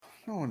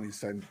don't want to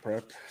sign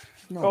prep.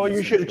 No, Oh,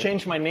 you should have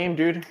changed my name,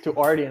 dude, to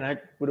Artie, and I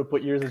would have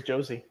put yours as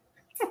Josie.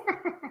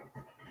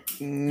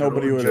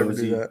 Nobody would ever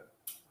do that.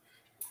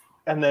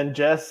 And then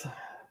Jess.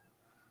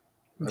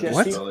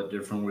 Jesse. Spell it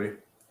different way.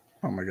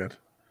 Oh my god.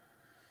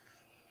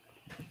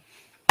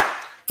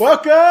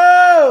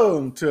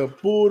 Welcome to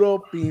Puro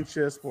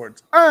Pinche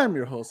Sports. I'm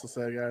your host,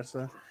 Jose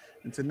Garza,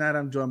 and tonight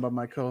I'm joined by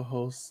my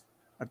co-hosts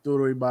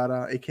Arturo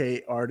Ibarra,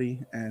 aka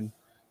Artie, and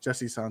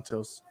Jesse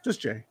Santos.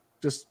 Just Jay.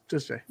 Just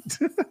Jay.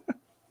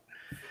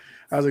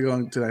 How's it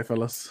going tonight,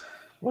 fellas?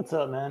 What's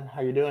up, man?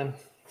 How you doing?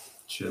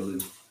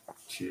 Chilling.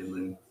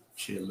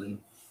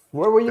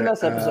 Where were you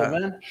last episode,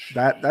 man?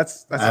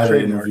 That's a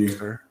trademark,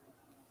 sir.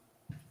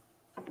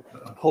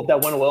 Hope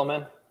that went well,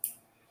 man.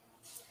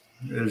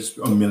 There's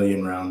a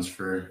million rounds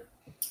for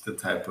the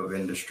type of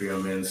industry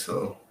I'm in,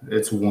 so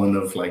it's one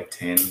of like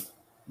 10.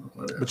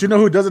 Whatever. But you know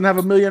who doesn't have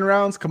a million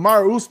rounds?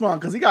 Kamaru Usman,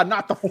 because he got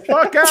knocked the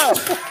fuck out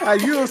at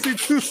UFC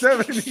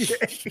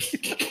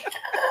 278.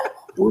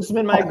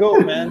 Usman might go,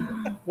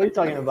 man. What are you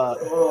talking about?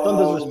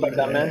 Don't disrespect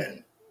that,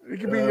 man. He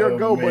could be your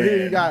go, but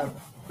he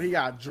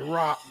got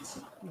dropped.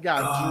 He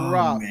got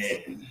dropped.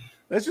 Man.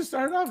 Let's just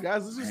start it off,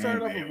 guys. Let's just start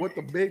it off with what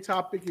the big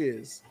topic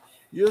is.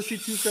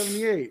 UFC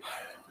 278.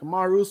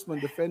 Kamaru Usman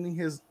defending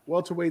his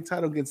welterweight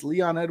title against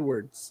Leon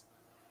Edwards.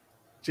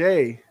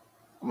 Jay,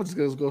 I'm just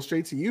going to go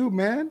straight to you,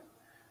 man.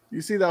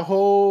 You see the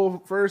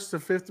whole first to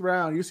fifth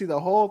round. You see the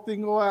whole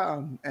thing go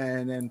out,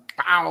 and then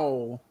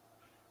pow.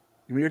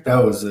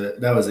 That was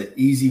an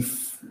easy.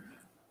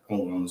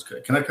 Hold on,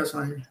 can I cuss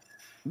on here?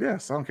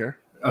 Yes, I don't care.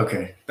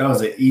 Okay, that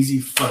was an easy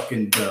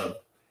fucking dub,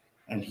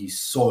 and he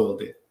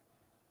soiled it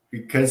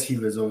because he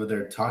was over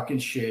there talking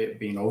shit,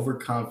 being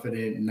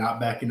overconfident, not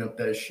backing up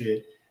that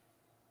shit.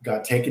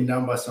 Got taken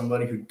down by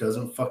somebody who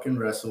doesn't fucking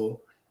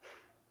wrestle,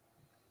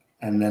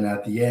 and then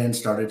at the end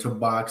started to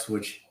box,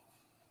 which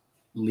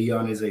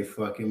Leon is a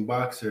fucking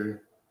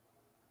boxer,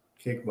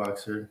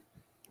 kickboxer.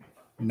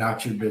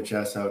 Knocked your bitch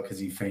ass out because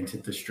he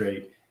fainted the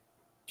straight,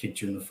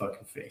 kicked you in the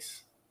fucking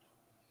face.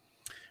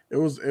 It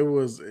was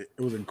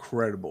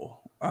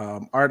incredible.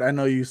 Art, I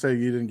know you said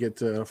you didn't get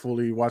to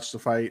fully watch the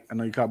fight. I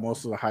know you caught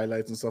most of the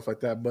highlights and stuff like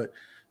that, but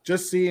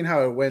just seeing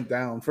how it went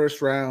down,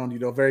 first round,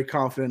 very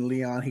confident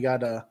Leon. He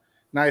got a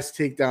nice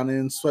takedown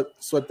in,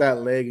 swept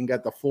that leg, and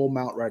got the full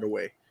mount right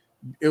away.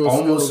 It was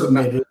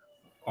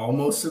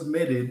almost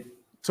submitted.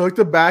 Took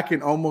the back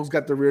and almost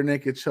got the rear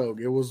naked choke.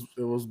 It was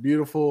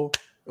beautiful.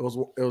 It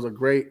was a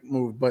great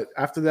move, but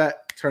after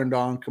that, turned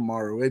on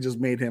Kamaru. It just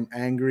made him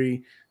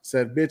angry.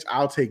 Said, "Bitch,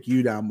 I'll take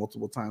you down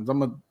multiple times. I'm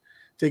gonna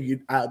take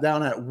you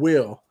down at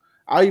will.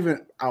 I'll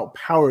even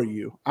outpower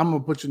you. I'm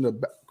gonna put you in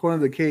the corner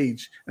of the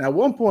cage." And at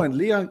one point,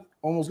 Leon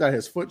almost got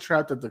his foot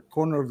trapped at the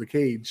corner of the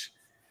cage,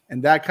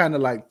 and that kind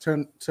of like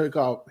took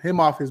him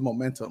off his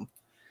momentum.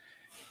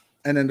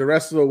 And then the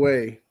rest of the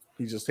way,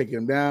 he's just taking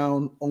him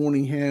down,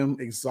 owning him,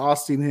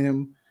 exhausting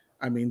him.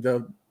 I mean,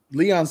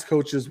 Leon's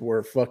coaches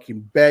were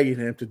fucking begging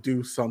him to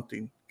do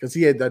something because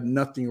he had done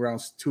nothing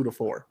rounds 2 to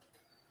 4.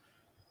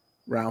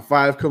 Round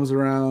 5 comes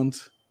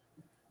around.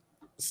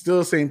 Still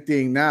the same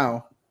thing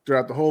now.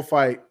 Throughout the whole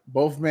fight,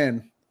 both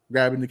men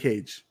grabbing the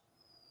cage,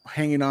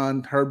 hanging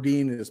on. Herb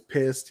Dean is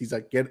pissed. He's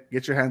like,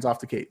 get your hands off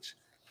the cage.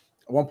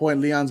 At one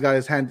point, Leon's got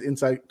his hand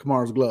inside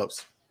Kamaru's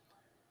gloves.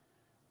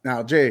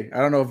 Now, Jay, I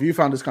don't know if you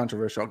found this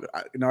controversial.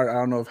 I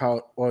don't know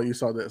how well you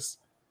saw this.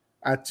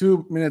 At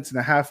 2 minutes and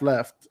a half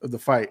left of the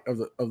fight of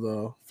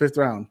the fifth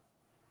round,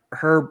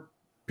 Herb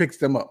picks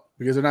them up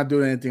because they're not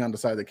doing anything on the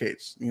side of the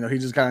cage. He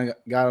just kind of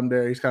got him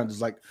there. He's kind of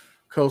just like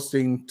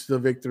coasting to the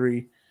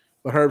victory.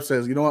 But Herb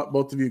says, "You know what?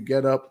 Both of you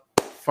get up,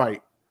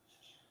 fight."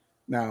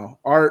 Now,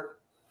 Art,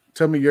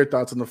 tell me your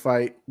thoughts on the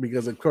fight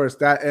because, of course,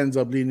 that ends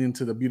up leading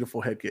into the beautiful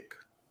head kick.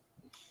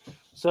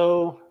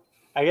 So,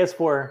 I guess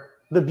for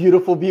the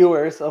beautiful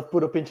viewers of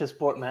Puro Pinche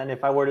Sport, man,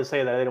 if I were to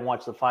say that I didn't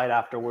watch the fight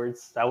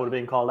afterwards, that would have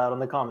been called out in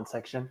the comment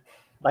section,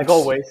 like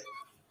always.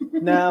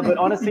 Nah, but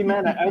honestly,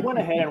 man, I went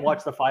ahead and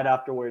watched the fight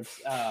afterwards.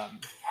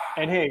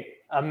 And hey,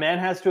 a man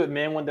has to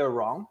admit when they're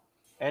wrong.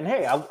 And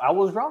hey, I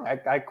was wrong.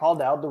 I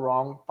called out the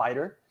wrong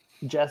fighter,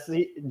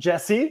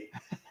 Jesse.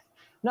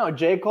 No,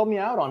 Jay called me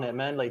out on it,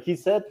 man. Like he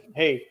said,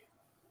 hey,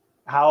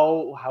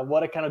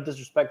 what a kind of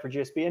disrespect for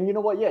GSP. And you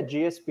know what? Yeah,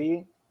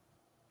 GSP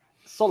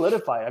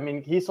solidified. I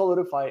mean, he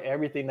solidified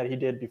everything that he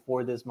did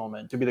before this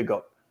moment to be the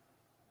GOAT.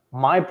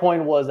 My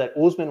point was that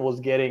Usman was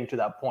getting to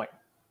that point.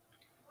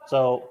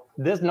 So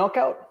this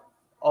knockout,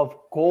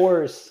 of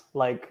course,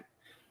 like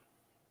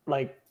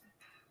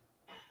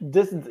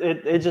this,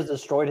 it just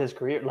destroyed his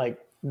career. Like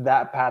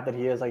that path that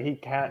he is, like he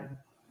can't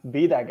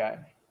be that guy.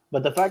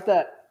 But the fact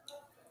that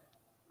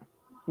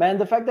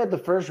the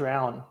first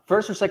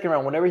or second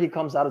round, whenever he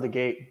comes out of the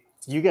gate,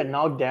 you get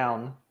knocked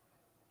down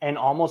and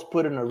almost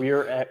put in a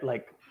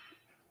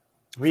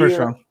first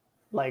round.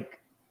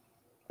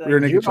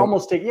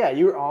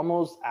 You're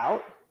almost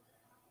out.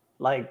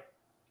 Like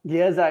he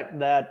has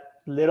that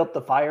lit up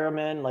the fire,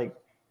 man. Like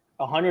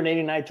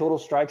 189 total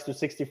strikes to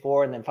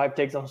 64, and then 5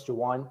 takedowns to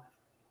 1.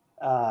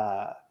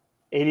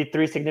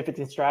 83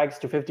 significant strikes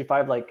to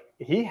 55. Like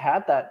he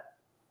had that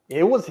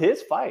it was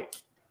his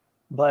fight.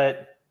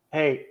 But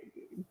hey,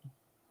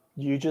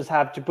 you just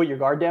have to put your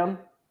guard down.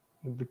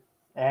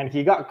 And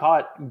he got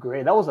caught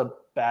great. That was a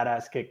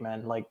badass kick,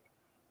 man. Like,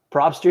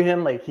 props to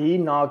him. Like, he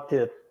knocked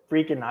his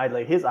freaking eye.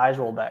 Like, his eyes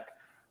rolled back.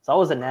 So that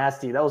was a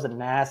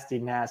nasty,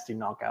 nasty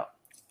knockout.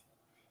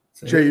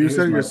 So Jay, you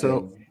said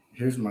yourself.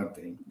 Here's my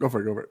thing. Go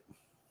for it.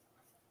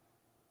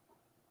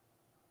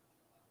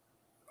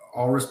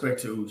 All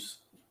respect to Us.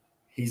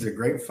 He's a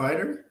great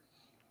fighter,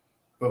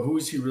 but who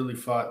has he really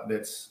fought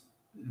that's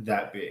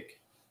that big,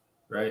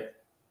 right?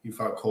 He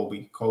fought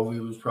Colby. Colby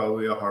was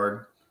probably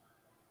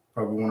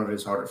one of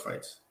his harder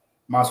fights.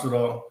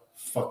 Masvidal,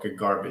 fucking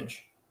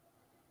garbage.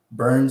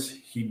 Burns,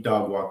 he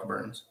dog walked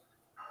Burns.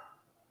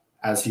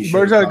 As he should.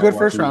 Burns had a good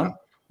first round.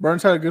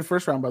 Burns had a good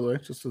first round, by the way,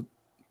 just to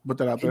put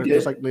that out there,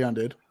 just like Leon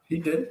did. He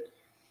did.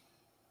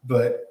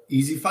 But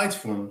easy fights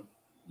for him.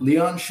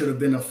 Leon should have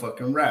been a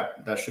fucking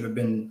rap. That should have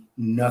been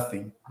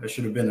nothing. That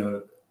should have been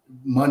a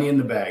money in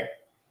the bag.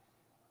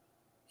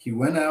 He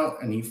went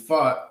out and he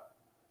fought.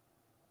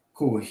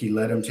 Cool. He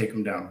let him take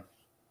him down.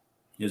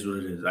 Is what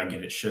it is. I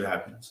get it. Shit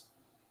happens.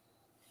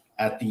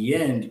 At the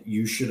end,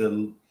 you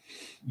shouldn't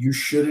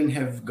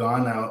have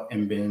gone out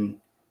and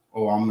been,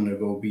 oh, I'm gonna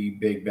go be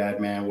big bad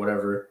man,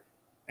 whatever,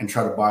 and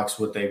try to box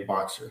with a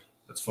boxer.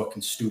 That's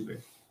fucking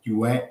stupid. You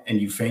went and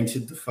you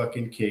feinted the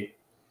fucking kick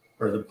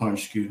or the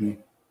punch, excuse me,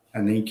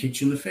 and then he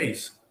kicked you in the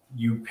face.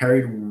 You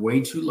parried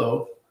way too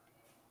low,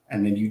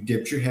 and then you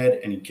dipped your head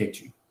and he kicked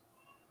you.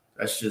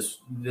 That's just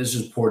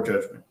poor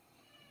judgment.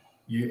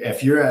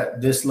 If you're at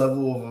this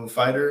level of a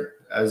fighter,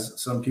 as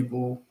some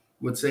people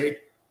would say,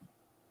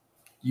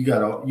 you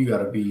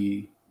gotta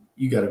be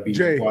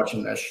Jay,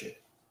 watching that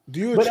shit. Do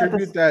you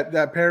attribute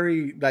that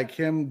parry, like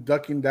him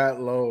ducking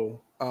that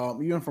low,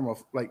 even from a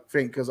like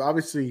feint? Because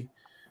obviously,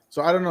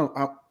 so I don't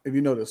know if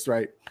you noticed,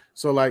 right?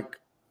 So like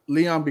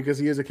Leon, because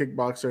he is a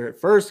kickboxer, at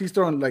first he's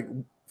throwing like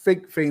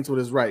fake feints with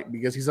his right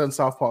because he's on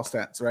southpaw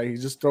stance, right?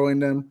 He's just throwing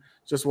them,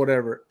 just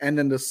whatever. And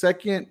then the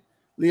second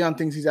Leon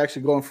thinks he's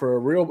actually going for a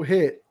real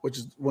hit, which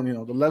is when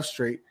the left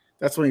straight,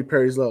 that's when he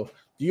parries low.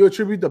 Do you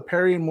attribute the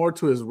parrying more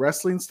to his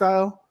wrestling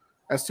style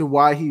as to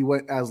why he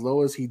went as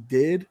low as he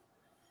did?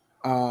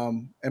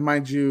 And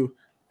mind you,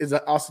 is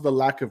that also the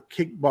lack of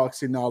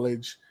kickboxing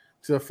knowledge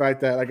to the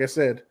fact that, like I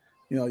said,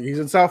 he's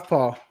in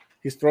southpaw,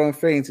 he's throwing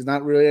feints, he's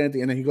not really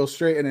anything, and then he goes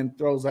straight and then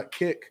throws that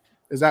kick.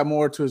 Is that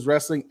more to his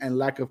wrestling and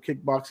lack of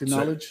kickboxing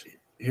knowledge?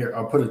 Here,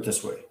 I'll put it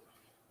this way.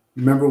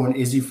 Remember when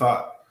Izzy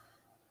fought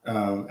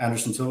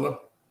Anderson Silva?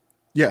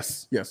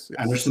 Yes.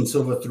 Anderson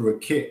Silva threw a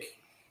kick.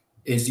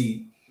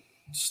 Izzy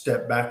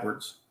stepped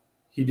backwards.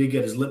 He did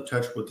get his lip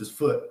touched with his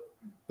foot,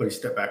 but he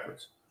stepped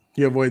backwards.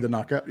 He avoided the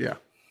knockout, yeah.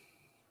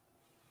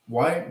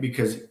 Why?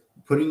 Because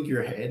putting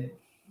your head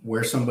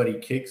where somebody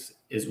kicks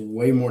is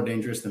way more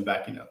dangerous than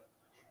backing up.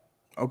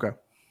 Okay.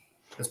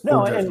 That's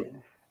no,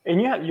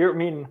 and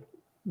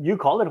you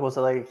called it, was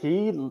like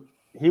he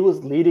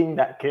was leading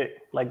that kick.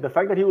 Like the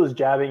fact that he was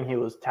jabbing, he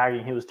was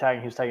tagging,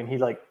 he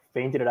like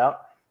feinted it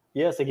out.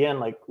 Yes, again,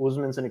 like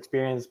Usman's an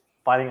experienced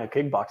fighting a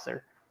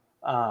kickboxer.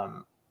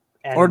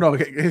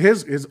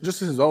 His just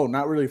his own,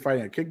 not really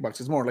fighting a kickboxer.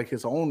 It's more like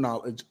his own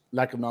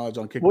lack of knowledge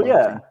on kickboxing. Well,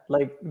 yeah,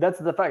 like that's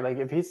the fact. Like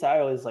if his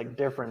style is like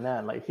different,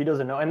 then like he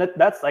doesn't know, and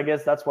that's I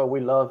guess that's why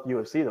we love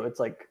UFC though. It's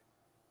like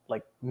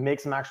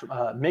mixed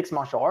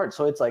martial arts,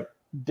 so it's like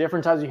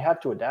different times you have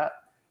to adapt,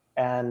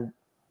 and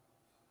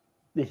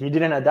he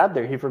didn't adapt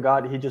there. He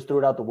forgot. He just threw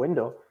it out the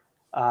window.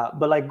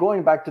 But like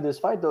going back to this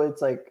fight though,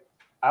 it's like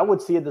I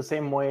would see it the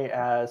same way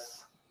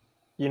as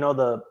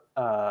the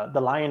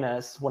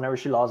lioness whenever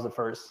she lost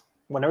hers.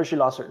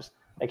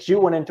 Like she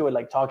went into it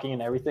like talking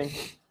and everything.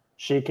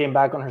 She came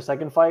back on her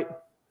second fight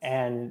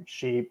and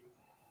she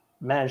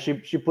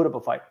put up a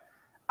fight.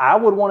 I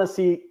would want to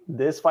see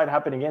this fight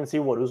happen again, see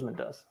what Usman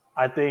does.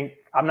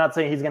 I'm not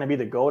saying he's gonna be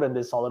the GOAT and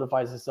this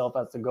solidifies himself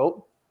as the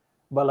GOAT,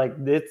 but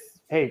like this,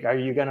 hey, are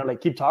you gonna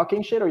like keep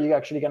talking shit or are you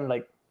actually gonna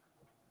like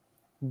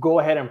go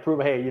ahead and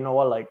prove, hey, you know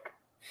what, like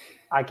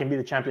I can be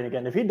the champion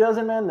again? If he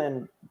doesn't, man,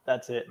 then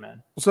that's it,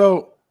 man.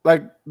 So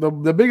like the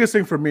biggest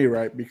thing for me,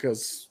 right?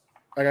 Because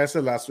like I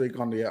said last week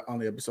on the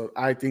episode,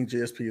 I think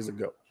JSP is a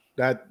GOAT.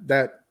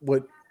 That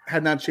would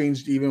had not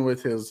changed even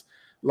with his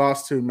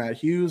loss to Matt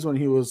Hughes when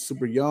he was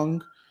super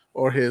young,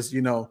 or his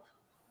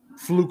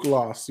fluke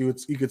loss you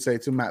could say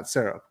to Matt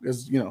Serra,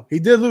 because he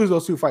did lose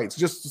those two fights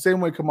just the same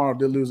way Kamaru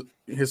did lose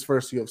his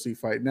first UFC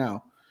fight.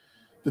 Now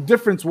the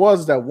difference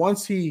was that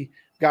once he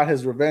got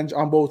his revenge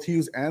on both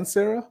Hughes and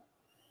Serra,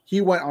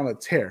 he went on a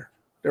tear.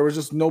 There was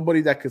just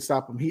nobody that could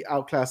stop him. He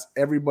outclassed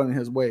everybody in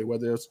his way,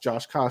 whether it's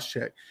Josh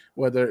Koscheck,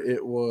 whether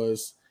it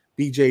was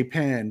BJ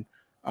Penn,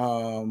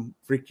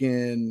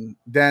 freaking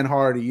Dan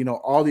Hardy,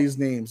 all these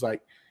names.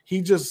 Like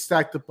he just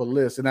stacked up a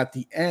list. And at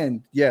the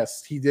end,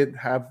 yes, he did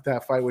have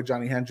that fight with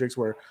Johnny Hendricks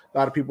where a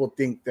lot of people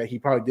think that he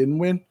probably didn't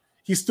win.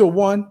 He still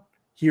won.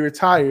 He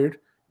retired,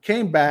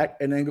 came back,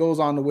 and then goes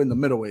on to win the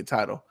middleweight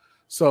title.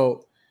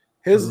 So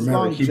his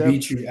he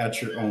beat you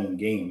at your own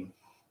game.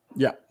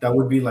 Yeah. That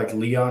would be like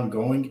Leon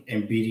going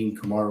and beating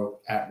Kamaru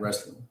at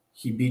wrestling.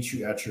 He beat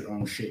you at your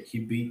own shit. He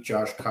beat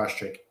Josh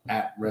Koscheck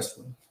at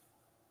wrestling.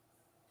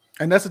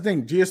 And that's the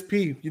thing.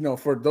 GSP, you know,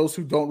 for those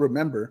who don't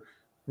remember,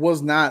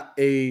 was not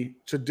a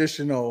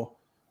traditional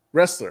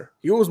wrestler.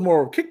 He was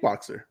more of a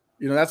kickboxer.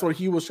 You know, that's what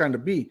he was trying to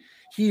be.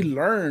 He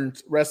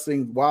learned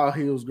wrestling while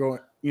he was growing,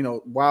 you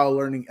know, while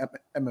learning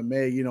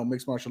MMA, you know,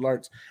 mixed martial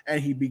arts.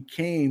 And he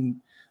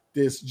became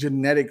this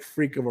genetic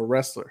freak of a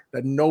wrestler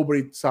that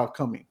nobody saw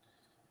coming.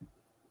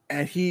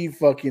 And he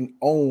fucking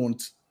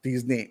owned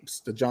these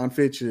names, the John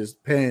Fitches,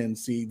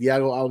 Pence,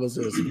 Diego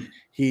Alves's.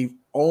 He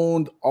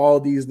owned all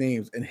these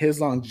names, and his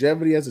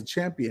longevity as a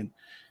champion,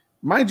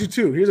 mind you,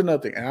 too. Here's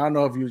another thing, and I don't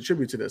know if you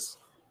attribute to this.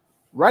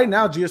 Right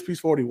now, GSP's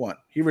 41.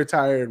 He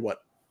retired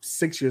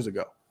 6 years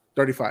ago,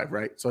 35,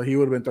 right? So he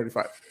would have been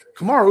 35.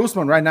 Kamaru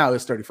Usman right now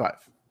is 35.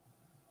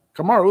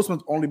 Kamaru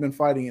Usman's only been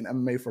fighting in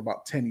MMA for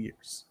about 10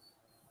 years.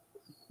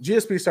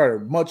 GSP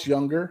started much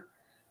younger,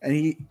 and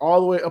he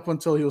all the way up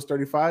until he was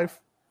 35.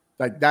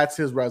 Like, that's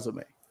his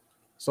resume.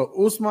 So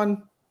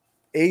Usman,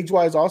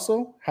 age-wise,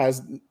 also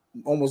has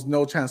almost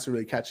no chance to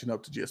really catching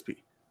up to GSP.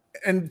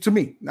 And to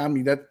me, I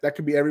mean, that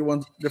could be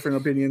everyone's different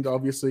opinions,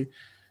 obviously.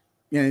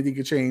 Anything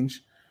could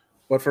change.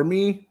 But for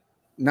me,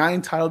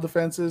 9 title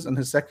defenses in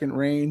his second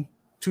reign,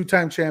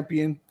 2-time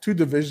champion, 2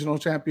 divisional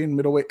champion,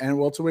 middleweight and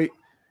welterweight.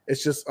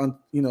 It's just,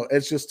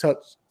 it's just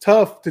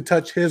tough to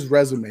touch his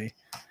resume,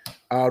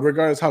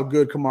 regardless how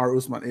good Kamaru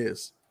Usman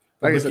is.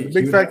 Like I said, the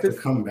big factor.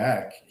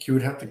 He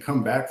would have to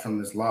come back from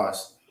this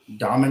loss,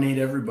 dominate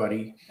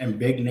everybody and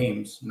big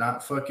names,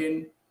 not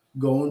fucking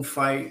go and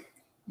fight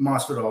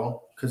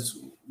Masvidal. Because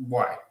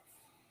why?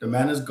 The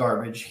man is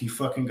garbage. He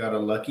fucking got a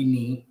lucky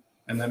knee,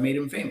 and that made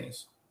him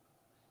famous.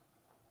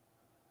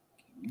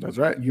 That's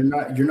right. You're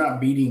not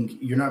beating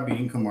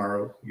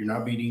Kamaru. You're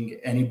not beating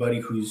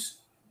anybody who's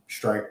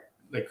striking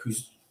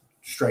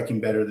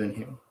better than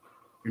him.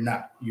 You're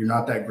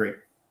not that great.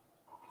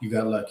 You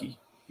got lucky.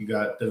 You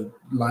got the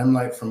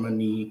limelight from a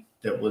knee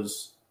that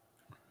was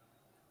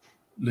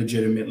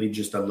legitimately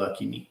just a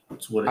lucky knee.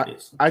 That's what it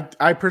is.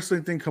 I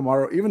personally think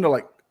Kamaru, even though,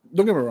 like,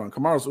 don't get me wrong,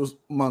 Kamaru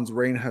Usman's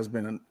reign has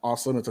been an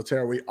awesome. It's a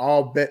terror. We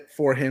all bet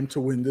for him to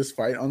win this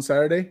fight on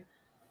Saturday.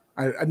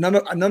 None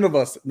of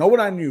us, no one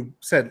I knew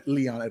said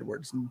Leon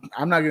Edwards.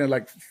 I'm not gonna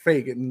like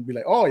fake it and be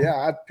like, oh yeah,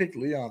 I picked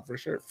Leon for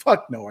sure.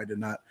 Fuck no, I did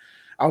not.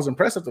 I was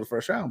impressed after the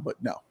first round,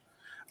 but no.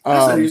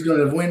 I said he was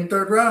gonna win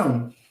third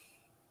round.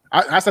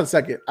 I said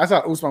second. I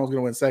thought Usman was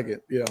gonna win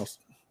second. You know,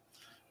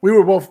 we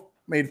were both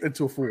made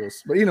into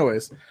fools. But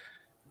anyways,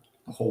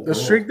 the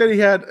streak that he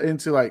had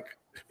into like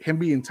him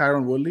being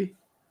Tyron Woodley,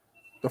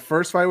 the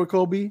first fight with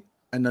Colby,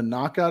 and the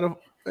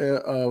knockout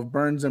of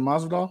Burns and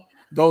Masvidal,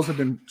 those have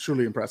been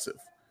truly impressive.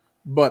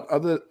 But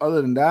other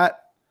than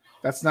that,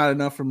 that's not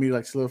enough for me to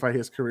like solidify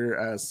his career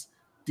as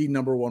the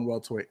number 1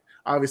 welterweight.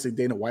 Obviously,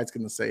 Dana White's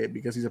going to say it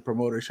because he's a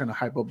promoter trying to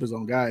hype up his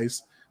own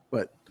guys.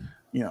 But,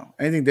 you know,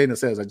 anything Dana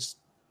says, I just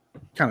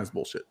kind of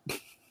bullshit.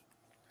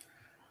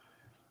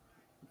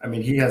 I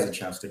mean, he has a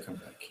chance to come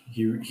back.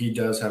 He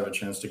does have a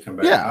chance to come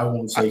back. Yeah. I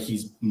won't say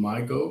he's my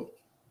GOAT,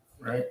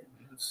 right?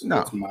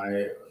 That's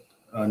my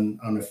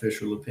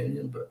unofficial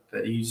opinion, but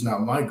that he's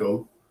not my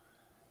GOAT.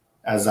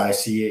 As I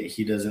see it,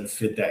 he doesn't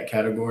fit that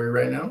category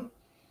right now.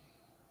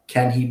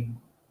 Can he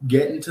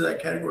get into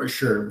that category?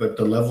 Sure, but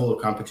the level of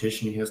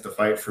competition he has to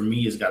fight for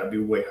me has got to be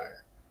way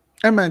higher.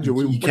 And man,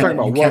 we're talking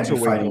about you can't be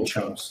fighting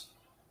chumps.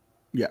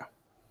 Yeah.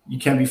 You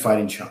can't be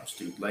fighting chumps,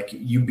 dude. Like,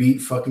 you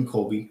beat fucking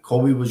Colby.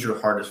 Colby was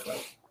your hardest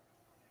fight.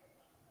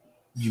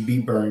 You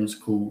beat Burns,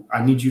 cool.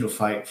 I need you to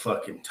fight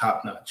fucking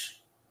top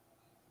notch.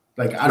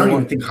 Like, I don't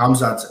even think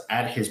Khamzat's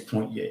at his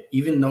point yet.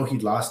 Even though he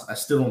lost, I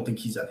still don't think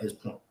he's at his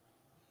point.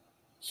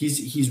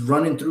 He's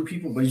running through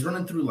people, but he's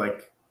running through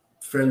like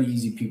fairly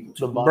easy people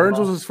too. Burns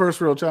was his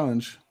first real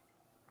challenge,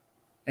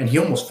 and he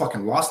almost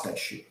fucking lost that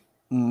shit.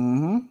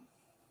 Mm-hmm.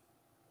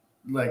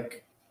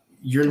 Like,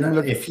 you're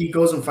not. If he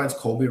goes and fights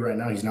Colby right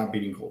now, he's not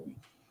beating Colby.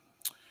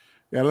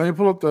 Yeah, let me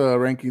pull up the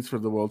rankings for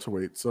the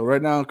welterweight. So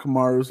right now,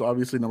 Kamaru's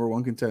obviously number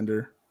 1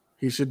 contender.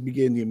 He should be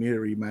getting the immediate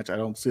rematch. I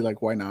don't see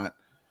like why not.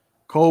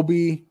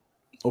 Colby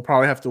will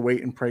probably have to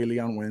wait and pray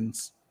Leon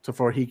wins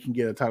before he can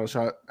get a title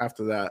shot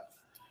after that.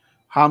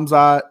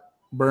 Khamzat,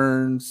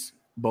 Burns,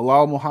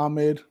 Bilal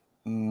Muhammad.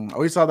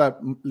 We saw that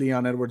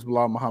Leon Edwards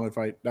Bilal Muhammad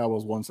fight. That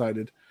was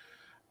one-sided.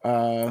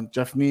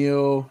 Jeff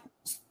Neal,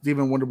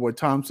 Stephen Wonderboy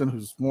Thompson,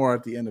 who's more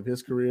at the end of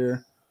his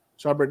career.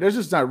 Schaubert, there's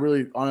just not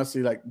really,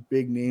 honestly, like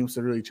big names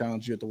to really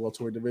challenge you at the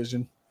welterweight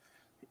division.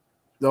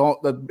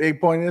 The big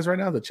point is right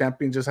now, the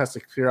champion just has to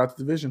clear out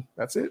the division.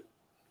 That's it.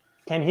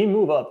 Can he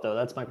move up, though?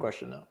 That's my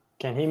question, though.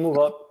 Can he move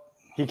up?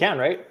 He can,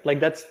 right? Like,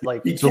 that's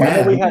like he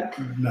can. We had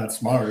not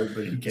smart,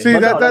 but he can. See,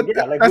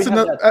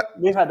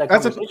 we've had that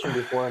conversation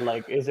before.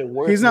 Like, is it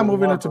worth? He's not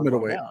moving up to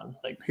middleweight.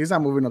 Like, he's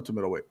not moving up to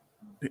middleweight.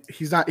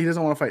 He's not. He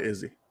doesn't want to fight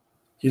Izzy.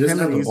 He doesn't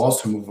have the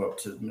balls to move up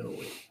to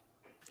middleweight.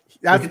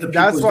 Look at the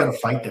people who's going to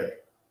fight there.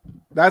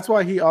 That's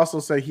why he also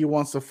said he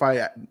wants to fight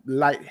at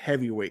light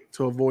heavyweight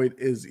to avoid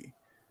Izzy.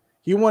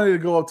 He wanted to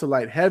go up to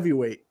light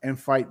heavyweight and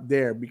fight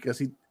there because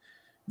he,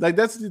 like,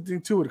 that's the thing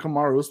too with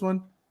Kamaru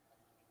Usman.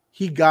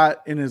 he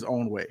got in his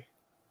own way.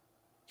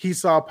 He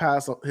saw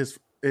past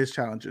his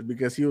challenges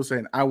because he was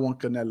saying, I want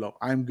Canelo.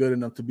 I'm good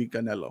enough to beat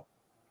Canelo.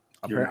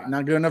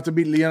 Not good enough to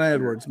beat Leon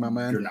Edwards, my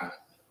man. You're not.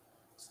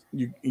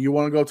 You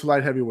want to go to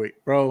light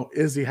heavyweight, bro.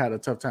 Izzy had a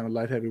tough time at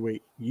light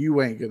heavyweight.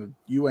 You ain't gonna.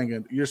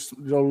 You're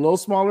a little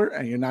smaller,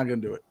 and you're not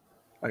gonna do it.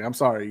 Like, I'm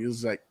sorry.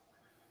 It's like,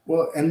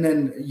 well, and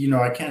then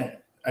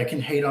I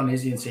can hate on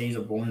Izzy and say he's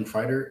a boring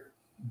fighter,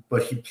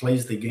 but he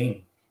plays the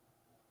game,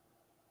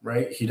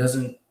 right? He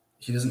doesn't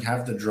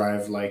have the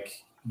drive like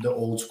the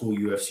old school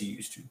UFC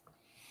used to.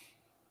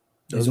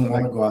 He doesn't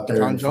want to go out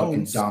there and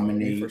fucking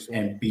dominate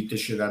and beat the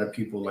shit out of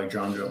people like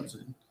John Jones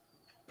did.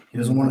 He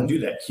doesn't want to do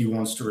that. He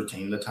wants to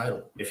retain the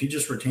title. If he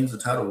just retains the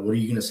title, what are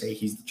you going to say?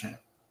 He's the champ.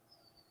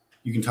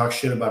 You can talk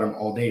shit about him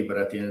all day, but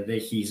at the end of the day,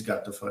 he's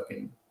got the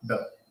fucking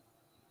belt.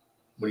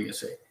 What are you going to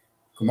say?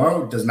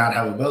 Kamaru does not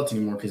have a belt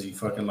anymore because he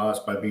fucking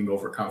lost by being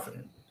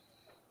overconfident.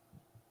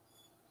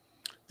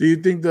 Do you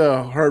think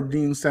the Herb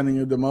Dean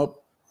standing them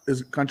up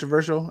is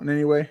controversial in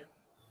any way?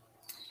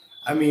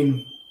 I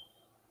mean,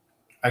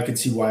 I could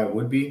see why it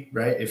would be,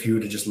 right? If you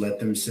would have just let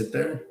them sit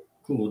there,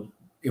 cool.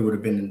 It would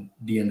have been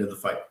the end of the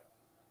fight.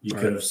 You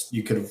could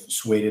have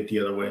swayed it the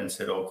other way and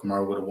said, "Oh,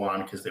 Kamaru would have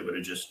won," because they would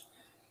have just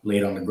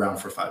laid on the ground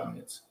for 5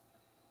 minutes.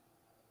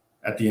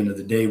 At the end of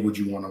the day, would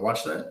you want to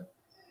watch that?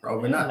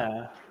 Probably not.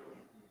 Nah.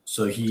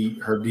 So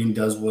Herb Dean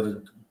does what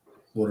a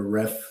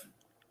ref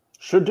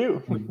should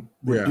do.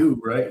 Would do,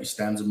 right? He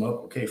stands him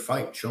up. Okay,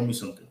 fight. Show me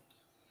something.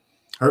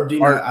 Herb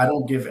Dean, I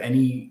don't give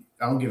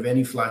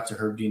any flack to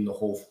Herb Dean the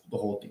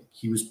whole thing.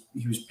 He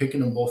was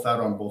picking them both out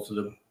on both of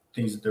the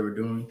things that they were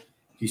doing.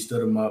 He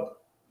stood them up.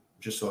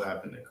 Just so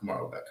happened that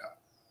Kamaru got caught.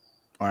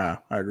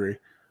 Wow, I agree.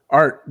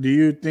 Art, do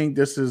you think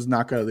this is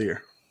knockout of the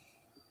year?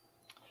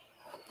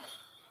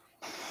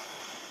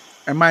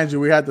 And mind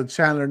you, we had the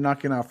Chandler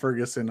knocking out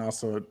Ferguson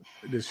also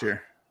this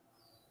year.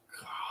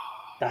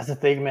 That's the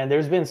thing, man.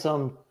 There's been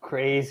some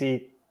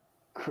crazy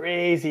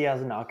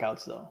as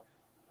knockouts though.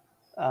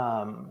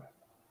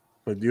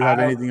 But do you have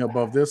anything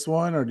above this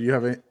one, or do you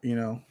have it? You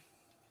know,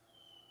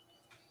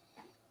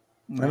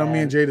 I know me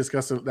and Jay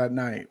discussed it that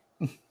night.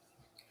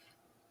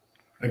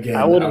 Again,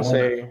 I wouldn't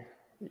say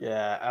this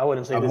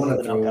is the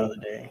knockout of the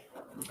day.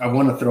 I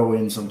want to throw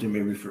in something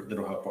maybe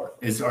that'll help Art.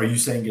 Are you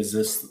saying is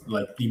this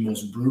like the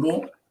most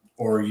brutal,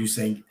 or are you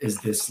saying is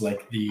this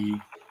like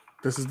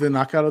this is the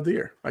knockout of the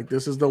year? Like,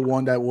 this is the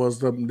one that was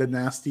the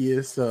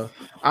nastiest.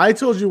 I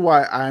told you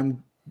why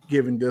I'm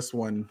giving this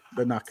one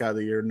the knockout of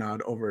the year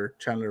nod over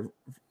Chandler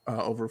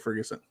over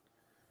Ferguson.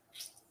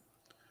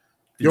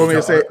 You want me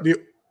to say?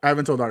 I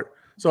haven't told Art.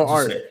 So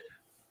Art,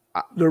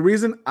 the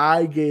reason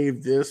I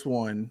gave this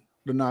one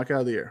the knockout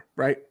of the year,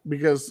 right?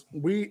 Because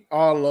we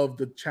all love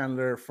the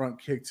Chandler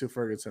front kick to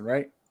Ferguson,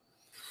 right?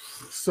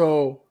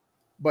 So,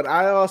 but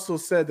I also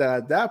said that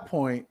at that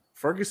point,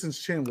 Ferguson's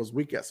chin was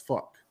weak as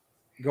fuck.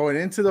 Going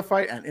into the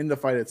fight and in the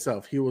fight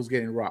itself, he was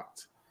getting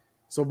rocked.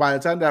 So by the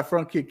time that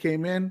front kick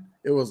came in,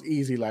 it was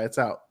easy, lights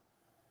out.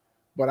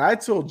 But I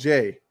told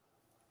Jay,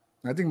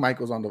 I think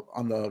Mike was on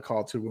the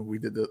call too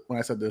when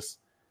I said this.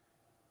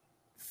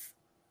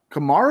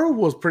 Kamaru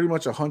was pretty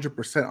much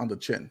 100% on the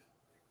chin.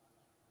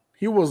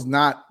 He was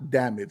not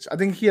damaged. I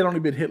think he had only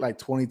been hit like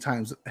 20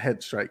 times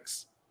head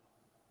strikes.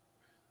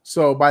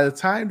 So by the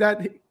time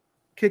that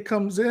kick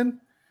comes in,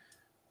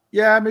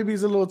 yeah, maybe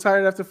he's a little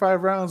tired after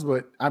 5 rounds,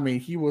 but I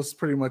mean, he was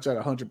pretty much at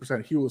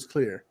 100%. He was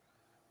clear.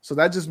 So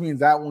that just means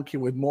that one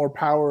came with more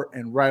power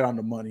and right on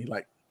the money.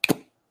 Like,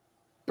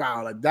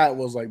 wow, like that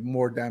was like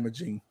more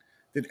damaging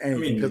than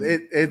anything because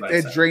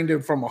it drained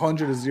him from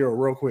 100 to 0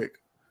 real quick.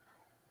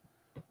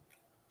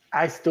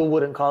 I still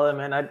wouldn't call it,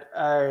 man.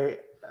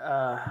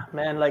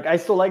 Man, like I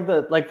still like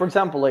for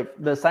example, like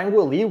the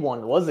Sangwa Lee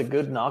one was a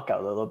good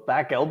knockout. The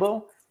back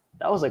elbow,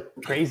 that was like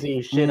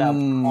crazy shit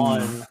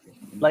on.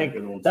 Like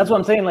that's what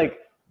I'm saying. Like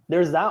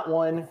there's that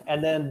one,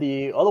 and then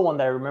the other one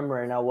that I remember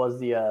right now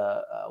was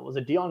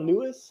it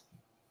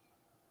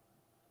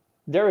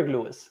Derek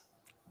Lewis?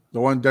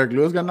 The one Derek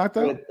Lewis got knocked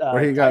out,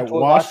 where he got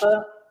washed.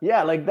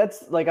 Yeah, like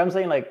that's like I'm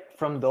saying, like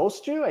from those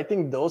two, I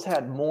think those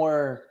had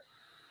more.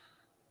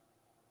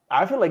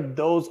 I feel like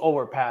those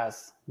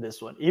overpass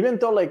this one, even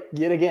though like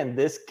yet again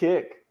this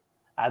kick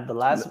at the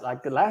last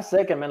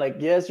second, man. Like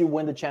yes, you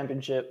win the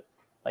championship,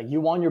 like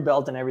you won your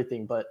belt and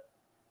everything, but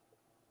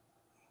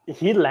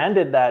he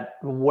landed that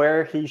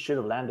where he should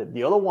have landed.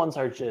 The other ones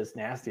are just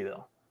nasty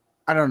though.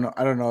 I don't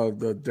know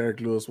the Derek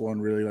Lewis one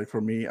really, like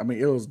for me. I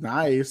mean, it was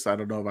nice. I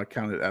don't know if I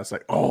count it as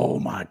like, oh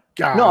my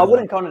god. No, I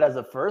wouldn't count it as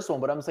the first one,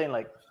 but I'm saying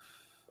like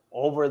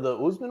over the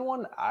Usman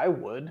one, I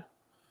would.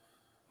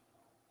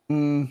 I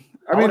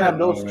mean, have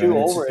those two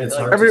over it. It's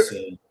hard to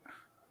say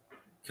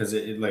because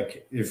it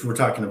like if we're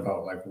talking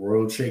about like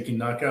world-shaking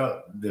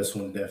knockout, this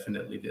one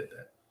definitely did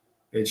that.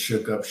 It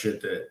shook up shit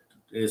that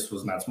this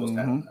was not supposed to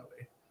happen that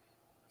way.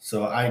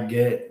 So I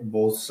get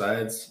both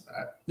sides.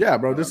 Yeah,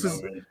 bro. This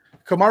is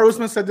Kamaru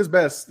Usman said this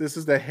best. This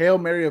is the Hail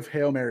Mary of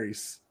Hail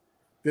Marys.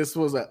 This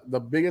was the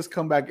biggest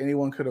comeback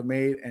anyone could have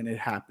made, and it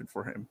happened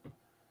for him.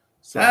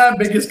 So,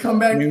 biggest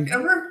comeback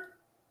ever?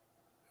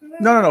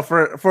 No.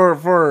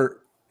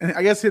 For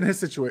I guess in his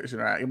situation,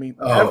 right? I mean,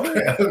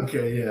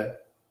 okay, yeah.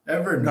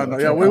 Ever? No.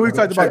 Yeah, we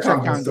talked about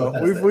Chet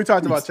Congo. We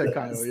talked about Chet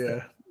Congo.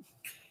 Yeah.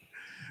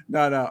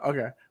 No.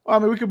 Okay. Well, I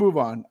mean, we can move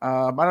on.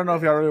 I don't know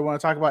if y'all really want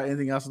to talk about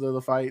anything else other than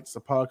the fights. The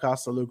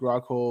podcast that Luke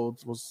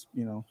Rockhold was,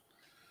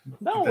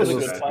 that was a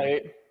good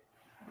fight.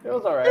 It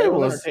was all right. It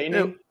was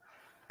entertaining.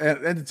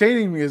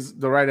 Entertaining is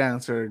the right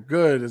answer.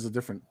 Good is a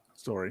different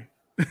story.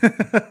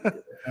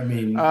 I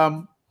mean,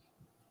 I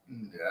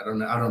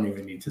don't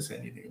even need to say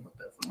anything about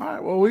that. All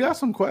right. Well, we got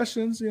some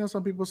questions.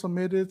 Some people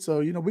submitted, so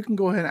we can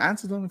go ahead and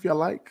answer them if you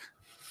like.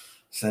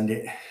 Send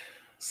it.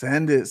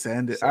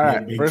 All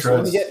right. First,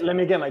 let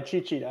me get my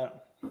cheat sheet out.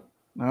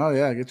 Oh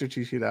yeah, get your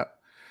cheat sheet out.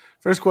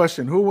 First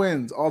question: who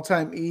wins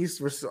all-time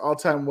East versus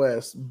all-time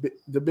West?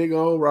 The Big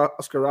O,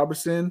 Oscar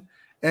Robertson,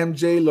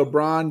 MJ,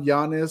 LeBron,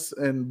 Giannis,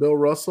 and Bill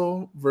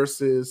Russell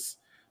versus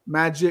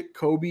Magic,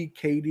 Kobe,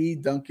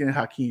 KD, Duncan,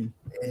 Hakeem.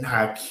 And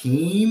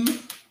Hakeem?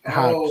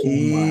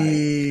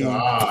 Hakeem. Oh my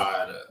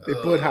God. They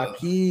put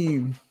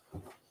Hakeem.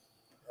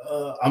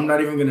 I'm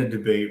not even going to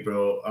debate,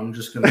 bro. I'm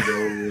just going to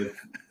go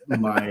with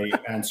my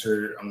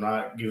answer. I'm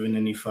not giving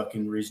any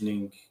fucking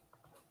reasoning.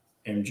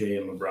 MJ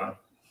and LeBron.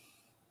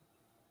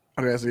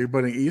 Okay, so you're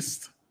putting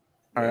East.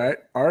 All right.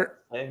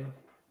 Art?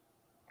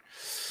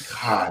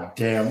 God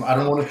damn. I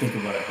don't want to think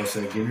about it, Jose.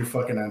 Give your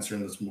fucking answer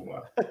and let's move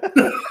on.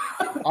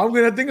 I'm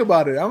going to think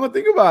about it.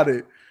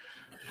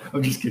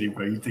 I'm just kidding,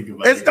 bro. You think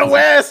about it. It's the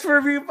West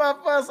for me,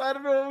 Papas. I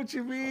don't know what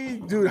you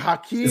mean. Dude,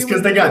 Hakeem. It's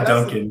because they got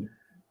Duncan.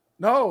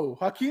 No,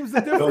 Hakeem's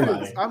the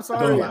difference. I'm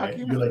sorry.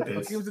 Hakeem's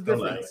the difference.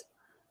 Lie.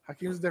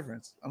 Hakeem's the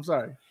difference. I'm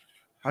sorry.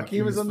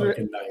 Hakeem is under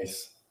fucking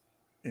nice.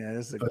 Yeah,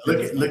 this is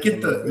look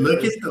at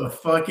the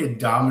fucking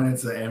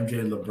dominance of MJ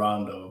and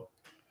LeBron though.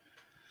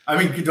 I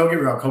mean, don't get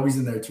me wrong, Kobe's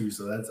in there too,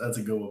 so that's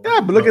a good one.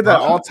 Yeah, but look at that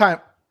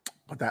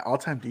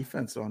all-time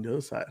defense on the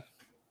other side.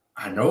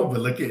 I know,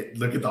 but look at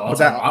the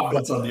all-time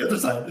offense on the other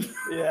side.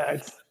 Yeah.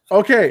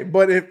 Okay,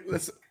 but if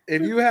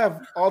you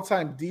have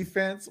all-time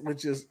defense,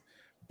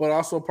 but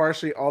also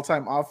partially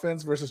all-time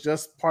offense versus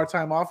just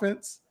part-time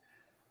offense,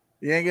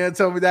 you ain't gonna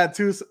tell me that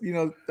too.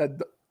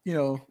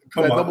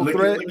 Come on, double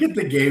threat. Look at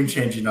the game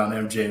changing on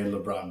MJ and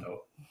LeBron though.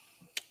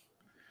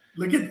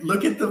 Look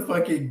at the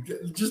fucking.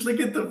 Just look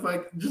at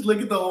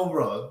the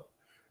overall.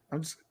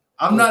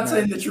 I'm not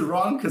saying that you're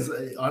wrong because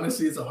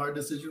honestly, it's a hard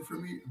decision for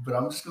me. But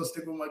I'm just gonna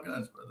stick with my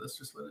guns, bro. That's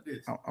just what it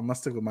is. I'm gonna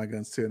stick with my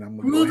guns too, and I'm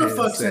gonna. Who the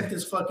fuck sent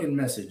this fucking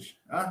message?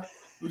 Huh?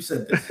 Who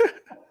said this?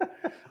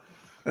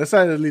 I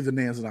decided to leave the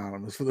names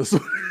anonymous for this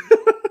one.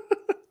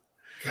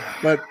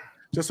 But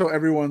just so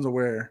everyone's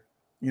aware,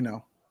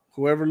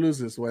 whoever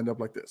loses will end up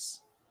like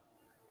this.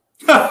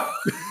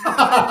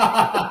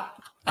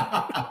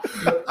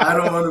 I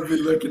don't want to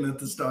be looking at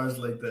the stars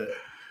like that.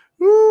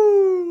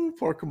 Woo!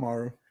 Poor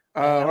Kamaru.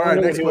 All right,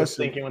 next question. He was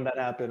thinking when that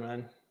happened,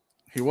 man.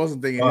 He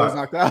wasn't thinking. He was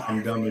knocked out.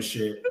 I'm dumb as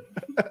shit.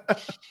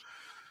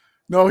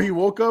 No, he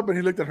woke up and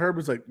he looked at Herb and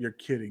was like, "You're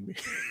kidding me."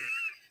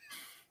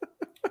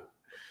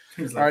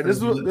 All right, this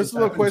is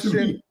a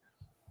question.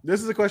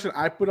 This is a question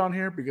I put on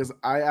here because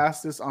I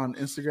asked this on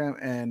Instagram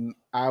and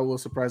I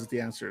was surprised at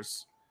the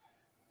answers.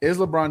 Is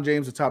LeBron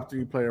James the top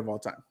 3 player of all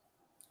time?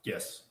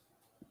 Yes.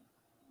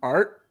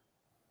 Art?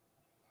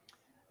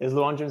 Is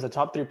LeBron James the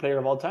top 3 player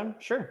of all time?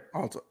 Sure.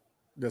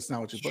 That's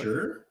not what you put.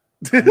 Sure.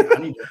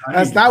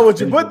 That's not what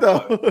you put,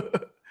 though.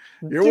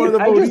 You're one of the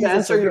I just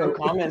answer your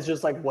comments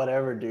just like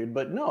whatever, dude.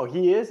 But no,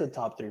 he is a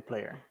top 3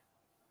 player.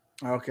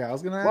 Okay, I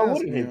was gonna ask. Why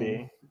wouldn't he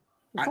be?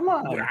 Come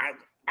on.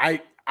 I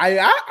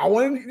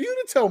wanted you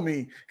to tell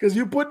me because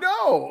you put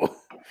no.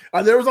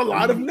 There was a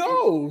lot of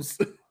no's.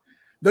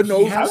 The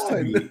no's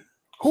one.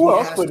 Who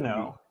else put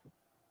no?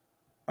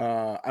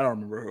 I don't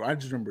remember who. I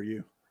just remember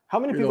you. How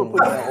many people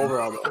put no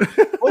overall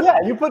though? Well, yeah,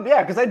 you put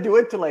because I do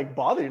it to like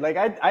bother you. Like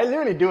I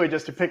literally do it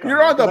just to pick on you.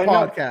 You're on the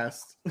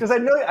podcast. Because I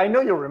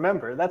know you'll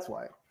remember. That's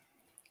why.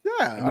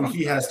 Yeah. I mean,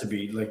 he has to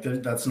be. Like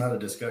that's not a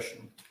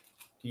discussion.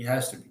 He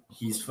has to be.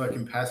 He's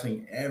fucking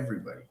passing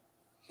everybody.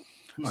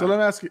 So let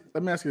me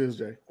ask you this,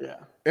 Jay. Yeah.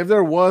 If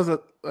there was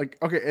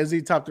is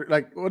he top 3?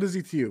 Like, what is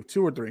he to you?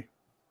 2 or 3?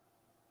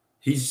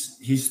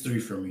 He's 3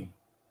 for me.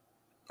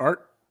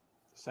 Art?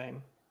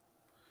 Same.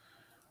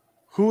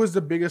 Who is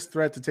the biggest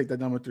threat to take that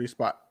number 3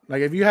 spot?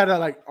 Like, if you had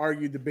to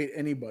argue, debate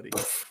anybody,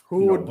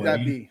 who would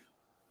that be?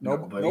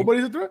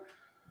 Nobody's a threat.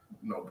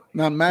 Nobody.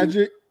 Not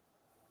Magic.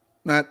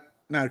 Not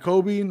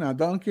Kobe. Not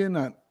Duncan.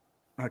 Not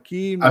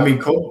Hakeem. I mean,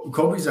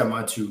 Kobe's at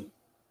my 2.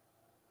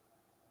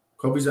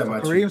 Kobe's at my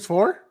 2. Kareem's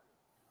 4.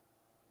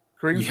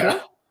 Kareem's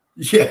 4.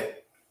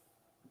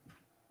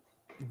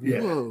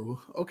 Yeah. Whoa.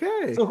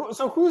 Okay.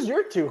 So who's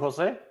your 2,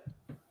 Jose?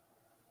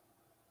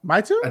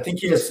 My 2? I think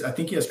he has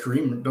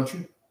Kareem, don't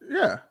you?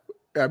 Yeah.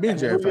 Yeah, me and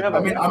Jay. I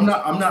mean, I'm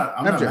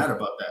not mad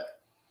about that.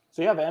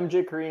 So you have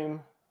MJ,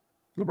 Kareem,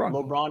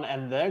 LeBron,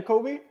 and then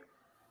Kobe?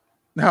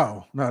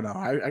 No.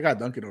 I got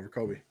Duncan over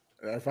Kobe.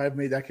 If I've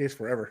made that case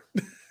forever.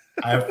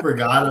 I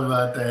forgot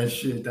about that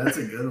shit. That's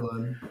a good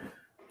one.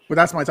 But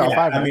that's my top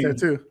 5 right there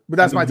too. But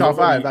that's my top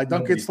 5. Like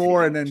Duncan's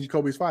 4 and then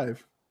Kobe's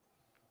 5.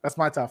 That's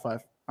my top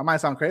 5. I might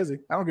sound crazy.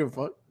 I don't give a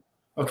fuck.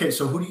 Okay,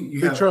 so who do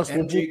you Big have? trust,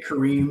 MJ,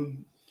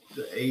 Kareem.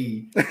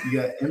 You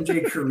got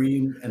MJ,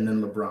 Kareem, and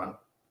then LeBron.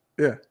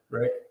 Yeah.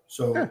 Right.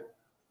 So Yeah.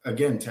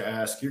 again, to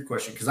ask your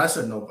question, because I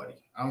said nobody.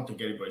 I don't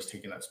think anybody's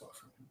taking that spot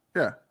from him.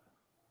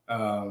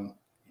 Yeah.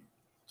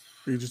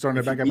 You just throwing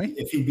it back at me?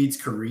 If he beats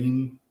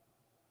Kareem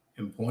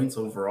in points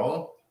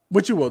overall,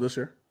 which you will this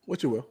year.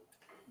 Which you will.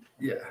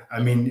 Yeah. I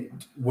mean,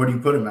 where do you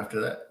put him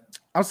after that?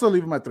 I'm still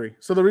leaving him at 3.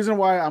 So the reason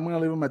why I'm going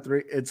to leave him at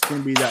 3, it's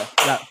going to be that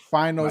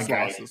finals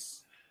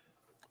losses.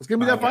 It's going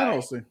to be that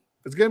finals thing.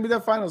 It's going to be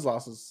that finals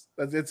losses.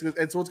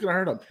 It's what's going to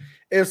hurt him.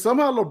 If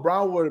somehow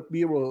LeBron would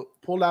be able to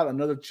pull out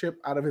another chip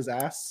out of his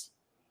ass,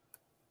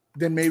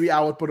 then maybe I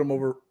would put him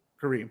over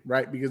Kareem,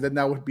 right? Because then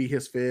that would be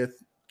his 5th.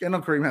 I know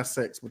Kareem has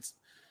 6,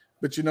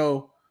 but you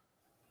know,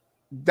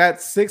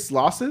 that 6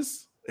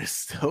 losses is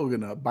still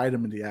going to bite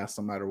him in the ass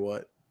no matter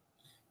what.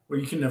 Well,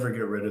 you can never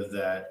get rid of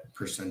that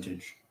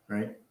percentage,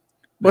 right?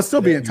 But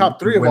still being top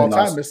 3 of all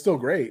time is still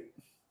great.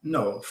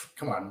 No,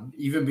 come on.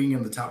 Even being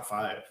in the top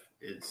 5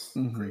 is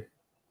great.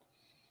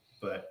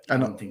 But I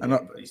don't think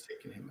anybody's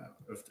taking him out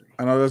of 3.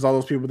 I know there's all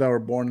those people that were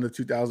born in the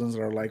 2000s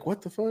that are like,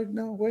 what the fuck?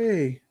 No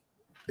way.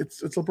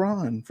 It's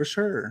LeBron for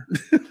sure.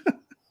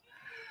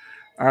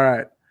 All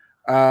right.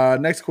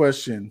 Next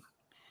question.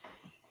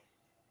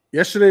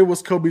 Yesterday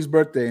was Kobe's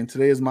birthday and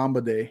today is Mamba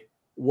Day.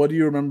 What do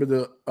you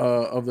remember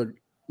of the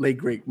late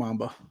great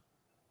Mamba?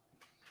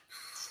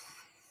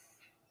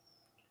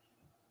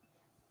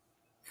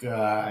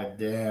 God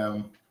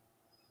damn.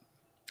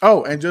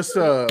 Oh, and just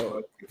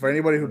for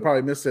anybody who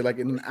probably missed it, like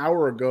an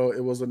hour ago,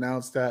 it was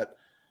announced that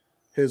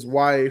his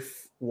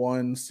wife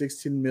won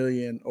 $16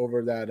 million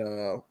over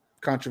that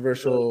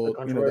controversial,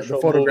 the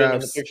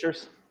photographs, the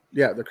pictures.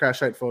 Yeah, the crash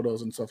site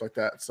photos and stuff like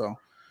that. So,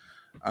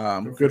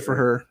 good for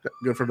her.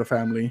 Good for the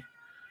family.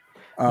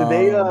 Did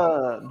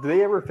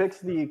they ever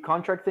fix the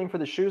contract thing for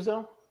the shoes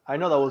though? I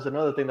know that was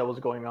another thing that was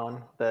going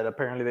on. That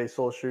apparently they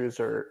sold shoes,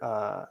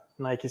 or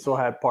Nike still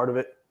had part of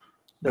it.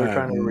 They were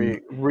trying to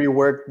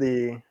rework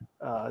the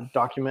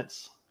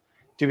documents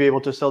to be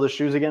able to sell the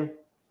shoes again.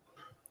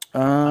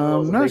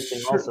 I'm not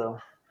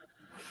sure.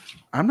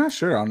 I'm not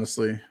sure,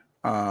 honestly.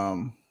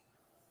 I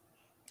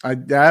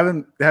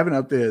haven't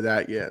updated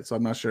that yet, so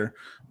I'm not sure.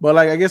 But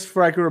like, I guess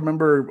for I could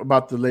remember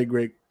about the late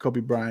great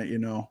Kobe Bryant,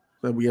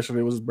 that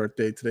yesterday was his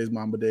birthday. Today's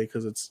Mamba Day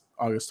because it's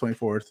August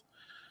 24th.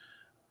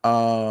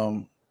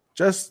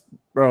 Just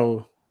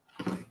bro,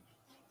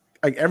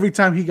 like every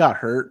time he got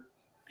hurt,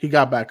 he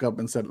got back up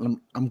and said,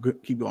 "I'm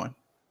good. Keep going.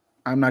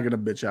 I'm not gonna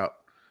bitch out.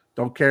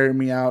 Don't carry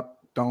me out.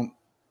 Don't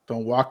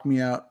walk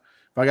me out.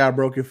 If I got a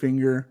broken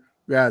finger,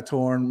 got a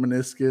torn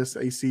meniscus,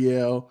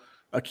 ACL,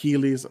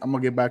 Achilles, I'm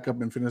gonna get back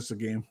up and finish the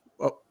game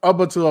up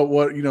until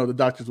what the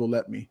doctors will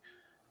let me."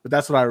 But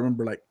that's what I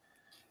remember. Like,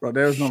 bro,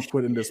 there's no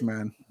quitting this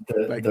man.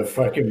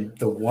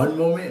 The one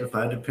moment, if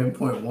I had to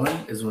pinpoint one,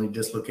 is when he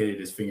dislocated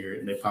his finger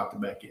and they popped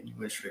it back in. He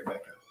went straight back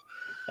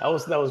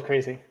up. That was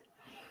crazy.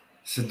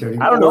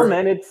 I don't know,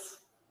 man. It's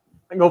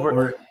go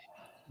for it.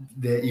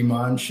 The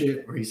Iman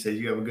shit where he said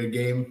you have a good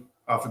game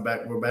off the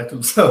back, we're back to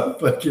himself,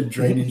 fucking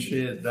draining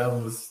shit.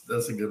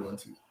 That's a good one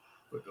too.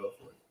 But go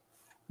for it.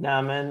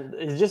 Nah, man,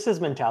 it's just his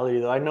mentality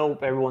though. I know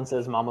everyone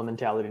says Mamba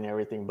mentality and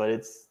everything, but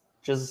it's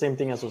just the same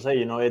thing as Jose.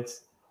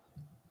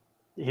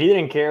 He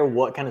didn't care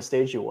what kind of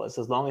stage he was,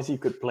 as long as he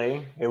could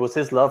play. It was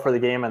his love for the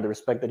game and the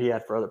respect that he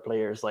had for other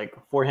players, like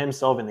for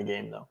himself in the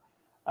game though.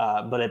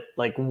 But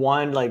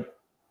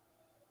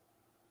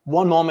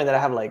one moment that I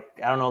have, like,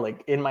 I don't know,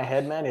 like in my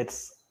head, man,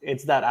 it's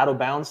that out of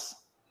bounds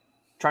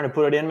trying to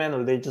put it in, man,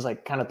 or they just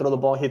like kind of throw the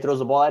ball. He throws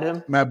the ball at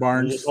him. Matt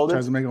Barnes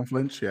tries to make him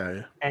flinch.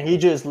 Yeah. And he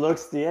just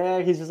looks,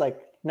 he's just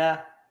like, nah,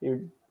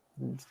 you're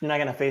not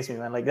gonna face me,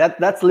 man. Like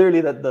that's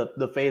literally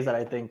the phase that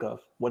I think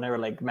of whenever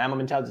like Mamba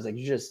mentality is like,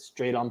 you're just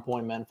straight on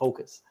point, man.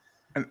 Focus.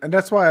 And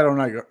that's why I don't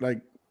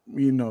like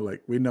we know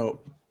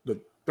the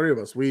three of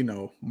us, we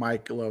know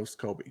Mike loves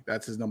Kobe.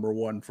 That's his number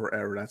one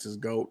forever. That's his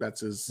GOAT.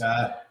 That's his.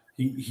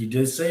 He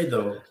did say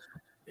though,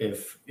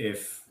 if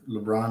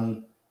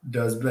LeBron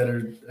does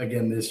better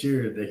again this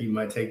year, that he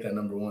might take that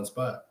number one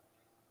spot.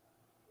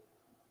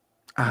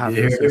 I have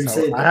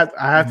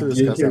to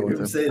discuss that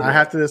with him. I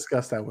have to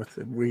discuss that with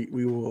him.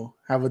 We will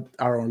have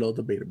our own little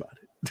debate about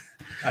it.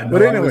 I know,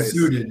 but anyways, I was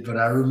suited, but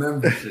I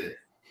remember shit.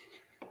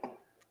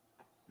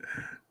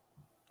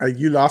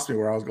 You lost me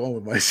where I was going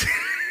with my shit.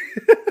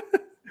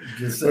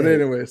 But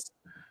anyways,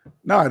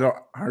 no, I don't.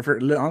 I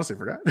honestly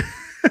forgot.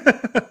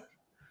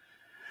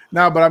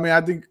 No, but I mean,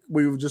 I think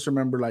we just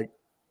remember like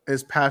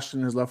his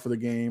passion, his love for the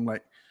game.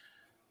 Like,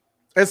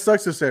 it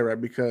sucks to say, right?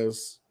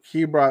 Because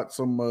he brought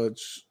so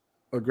much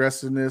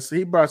aggressiveness.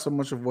 He brought so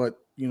much of what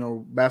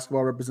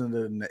basketball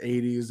represented in the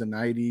 80s and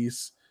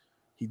 90s.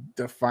 He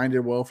defined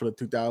it well for the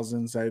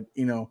 2000s.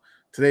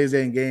 Today's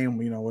day and game,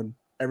 when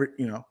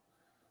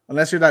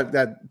unless you're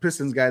that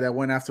Pistons guy that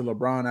went after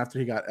LeBron after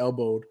he got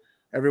elbowed,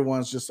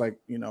 everyone's just like,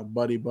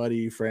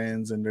 buddy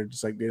friends, and they're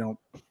just like, they don't.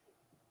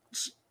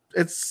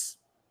 It's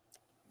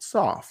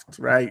soft,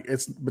 right?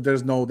 But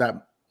there's no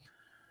that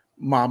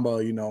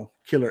Mamba,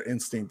 killer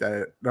instinct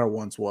that there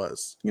once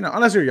was.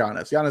 Unless you're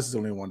Giannis. Giannis is the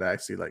only one that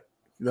actually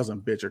he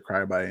doesn't bitch or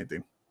cry about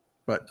anything.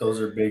 But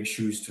those are big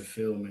shoes to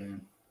fill,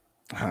 man.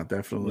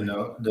 Definitely.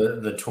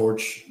 The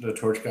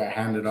torch got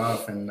handed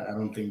off, and I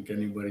don't think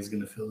anybody's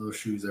gonna fill those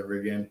shoes ever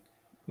again.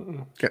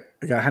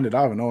 It got handed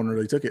off, and no one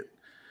really took it.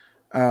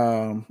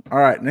 All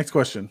right, next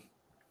question.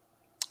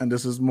 And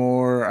this is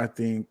more, I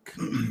think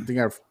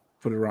I've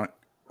put it wrong.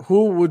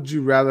 Who would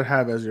you rather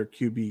have as your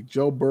QB,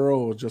 Joe Burrow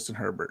or Justin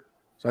Herbert?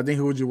 So I think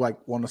who would you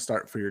want to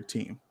start for your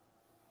team?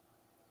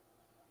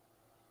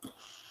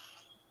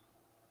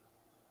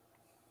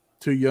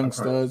 Two young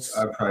studs.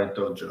 I'd probably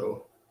throw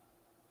Joe.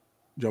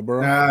 Joe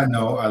Burrow?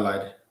 No, I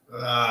lied.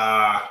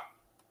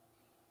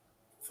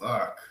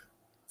 Fuck.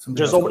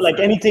 Just over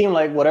any team,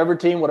 whatever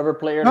team, whatever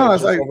player. No,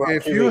 it's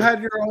if you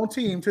had your own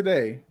team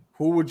today,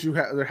 who would you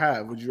rather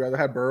have? Would you rather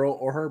have Burrow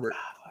or Herbert?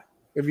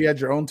 If you had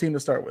your own team to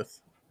start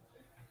with.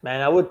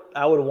 Man, I would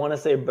want to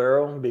say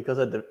Burrow because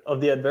of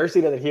the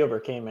adversity that he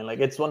overcame, and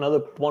it's one of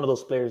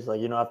those players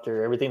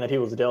after everything that he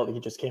was dealt, he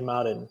just came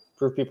out and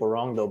proved people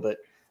wrong though. But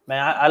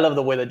man, I love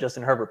the way that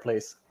Justin Herbert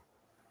plays.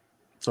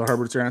 So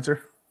Herbert's your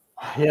answer?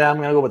 Yeah, I'm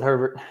gonna go with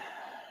Herbert.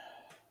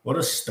 What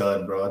a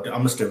stud, bro! I'm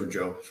gonna stick with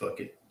Joe.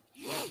 Fuck it.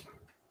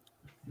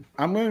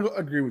 I'm gonna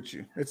agree with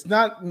you. It's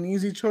not an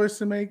easy choice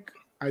to make.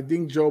 I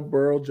think Joe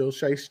Burrow, Joe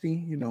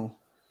Shiesty,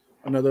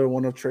 another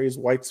one of Trey's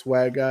white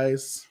swag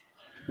guys.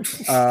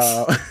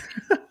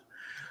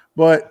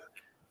 But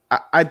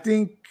I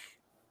think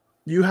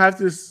you have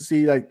to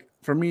see,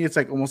 for me, it's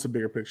almost a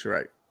bigger picture,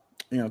 right?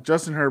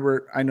 Justin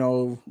Herbert, I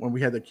know when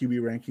we had the QB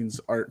rankings,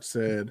 Art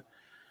said,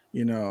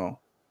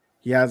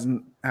 he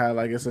hasn't had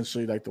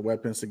essentially the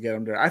weapons to get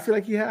him there. I feel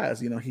like he has.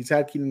 He's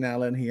had Keenan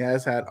Allen, he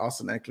has had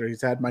Austin Eckler,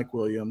 he's had Mike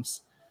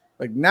Williams.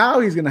 Now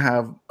he's gonna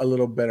have a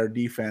little better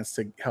defense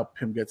to help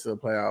him get to the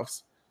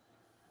playoffs.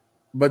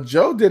 But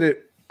Joe did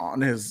it on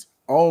his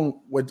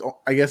own with,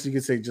 I guess you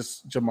could say,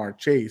 just Jamar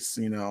Chase,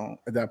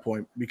 at that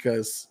point,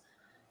 because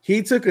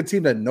he took a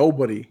team that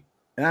nobody,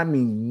 and I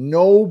mean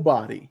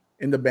nobody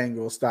in the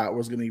Bengals thought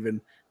was gonna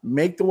even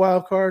make the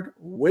wild card,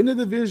 win the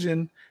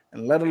division,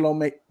 and let alone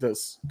make the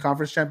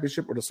conference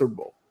championship or the Super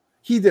Bowl.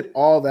 He did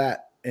all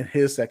that in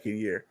his second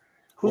year.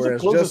 Who's the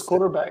closest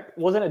quarterback?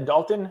 Wasn't it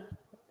Dalton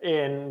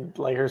in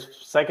her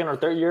second or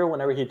third year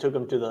whenever he took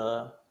him to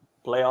the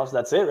playoffs?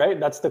 That's it, right?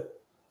 That's the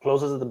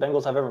closest that the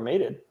Bengals have ever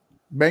made it.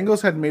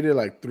 Bengals had made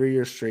it 3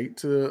 years straight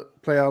to the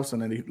playoffs,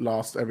 and then he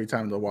lost every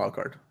time the wild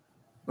card.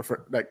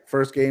 The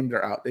first game,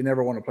 they're out. They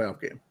never won a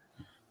playoff game.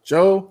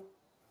 Joe,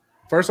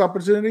 first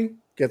opportunity,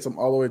 gets them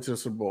all the way to the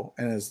Super Bowl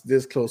and is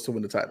this close to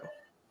win the title.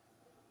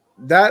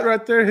 That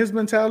right there, his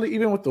mentality,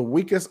 even with the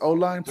weakest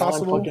O-line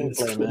possible,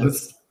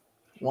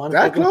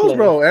 that close,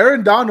 bro.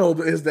 Aaron Donald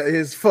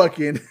is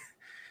fucking.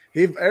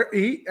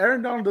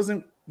 Aaron Donald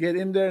doesn't get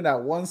in there in that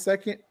 1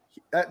 second,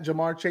 that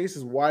Jamar Chase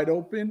is wide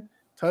open,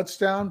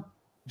 touchdown,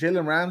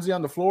 Jalen Ramsey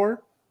on the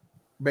floor,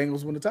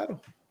 Bengals win the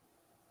title.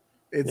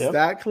 It's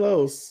that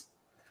close.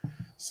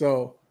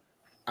 So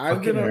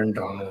I'm gonna Aaron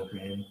Donald,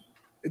 man.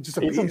 He's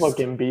a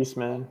fucking beast,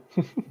 man.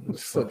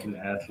 Fucking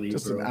athlete,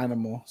 just bro. an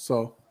animal.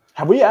 So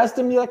have we asked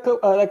him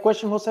that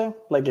question, Jose?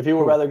 If he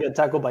would rather get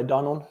tackled by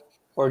Donald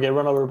or get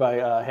run over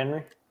by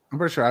Henry? I'm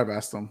pretty sure I've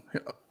asked him.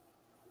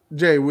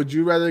 Jay, would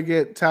you rather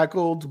get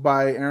tackled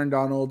by Aaron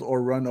Donald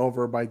or run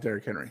over by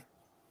Derrick Henry?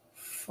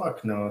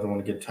 Fuck no, I don't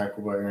want to get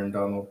tackled by Aaron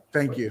Donald.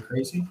 Thank you.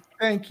 Crazy?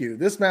 Thank you.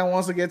 This man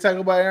wants to get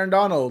tackled by Aaron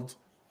Donald.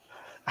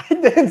 I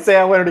didn't say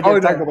I wanted to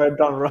get tackled by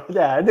Donald.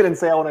 Yeah, I didn't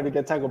say I wanted to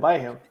get tackled by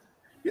him.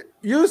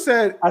 You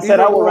said I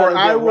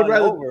would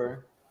rather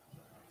over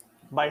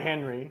by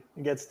Henry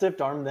and get stiff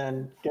armed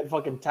than get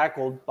fucking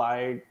tackled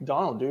by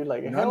Donald, dude.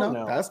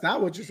 No, that's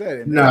not what you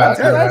said. No,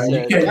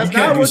 you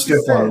can't do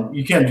stiff arm.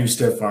 You can't do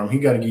stiff arm. He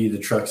got to give you the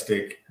truck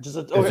stick.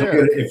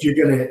 If you're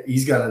gonna,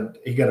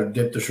 he got to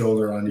dip the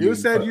shoulder on you. You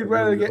said you'd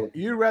rather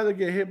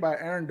get hit by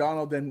Aaron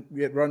Donald than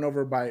get run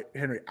over by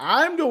Henry.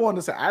 I'm the one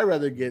to say I'd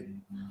rather get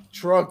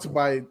trucked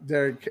by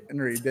Derrick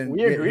Henry than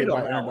get hit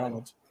by Aaron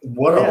Donald.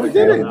 What a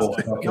horrible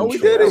fucking choice. We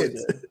did it.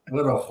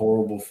 What a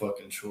horrible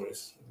fucking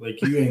choice.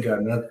 You ain't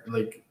got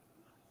nothing.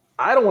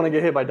 I don't want to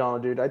get hit by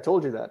Donald, dude. I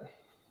told you that.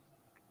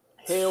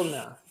 Hell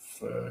no.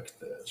 Fuck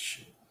that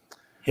shit.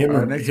 Him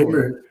or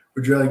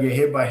would you rather get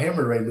hit by him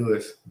or Ray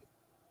Lewis?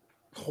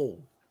 Oh.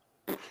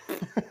 I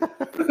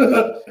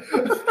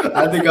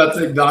think I'll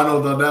take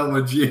Donald on that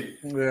one, G.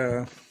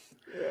 Yeah.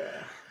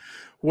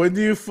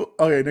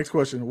 Next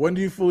question. When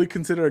do you fully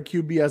consider a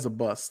QB as a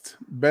bust?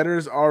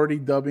 Bettor's already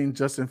dubbing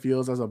Justin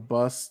Fields as a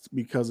bust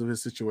because of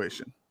his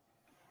situation.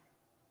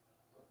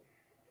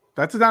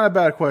 That's not a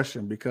bad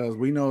question because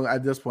we know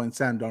at this point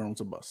Sam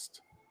Darnold's a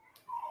bust.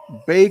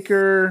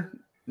 Baker,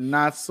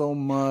 not so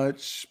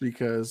much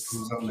because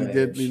he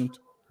did lead him.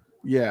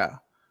 Yeah.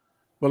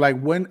 But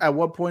at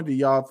what point do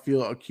y'all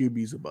feel a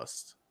QB's a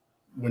bust?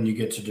 When you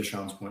get to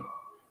Deshaun's point.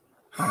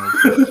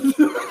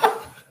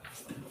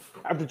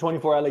 After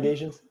 24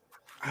 allegations?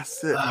 I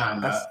said,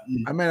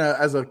 I mean,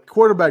 as a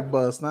quarterback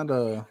bust, not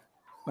a.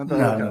 I'm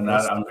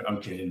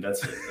kidding.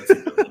 That's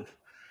it.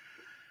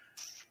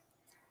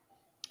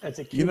 It's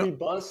a QB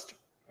bust.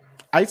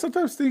 I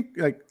sometimes think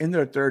like in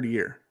their third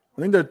year.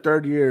 I think their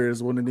third year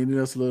is when they need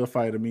to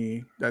solidify to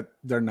me that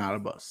they're not a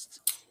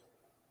bust.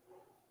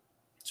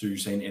 So you're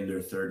saying in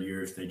their third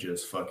year, if they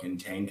just fucking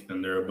tank,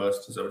 then they're a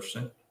bust? Is that what you're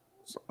saying?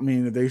 So, I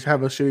mean, if they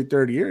have a shitty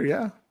third year,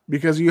 yeah.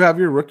 Because you have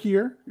your rookie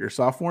year, your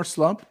sophomore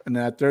slump, and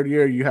then that third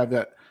year you have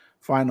that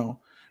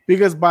final.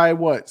 Because by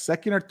what,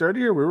 second or third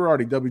year, we were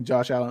already dubbing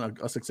Josh Allen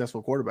a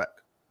successful quarterback.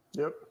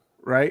 Yep.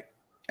 Right?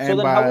 And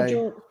so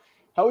then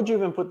how would you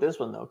even put this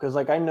one though? Because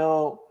like I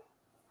know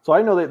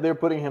that they're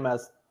putting him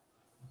as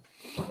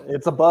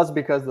it's a buzz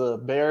because the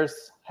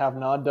Bears have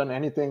not done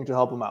anything to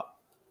help him out.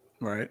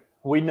 Right.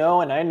 We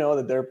know, and I know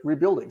that they're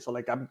rebuilding. So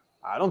like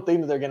I don't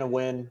think that they're gonna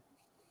win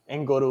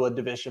and go to a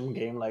division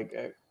game. Like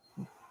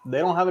they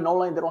don't have an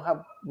O-line, they don't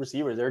have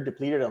receivers. They're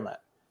depleted on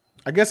that.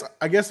 I guess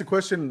the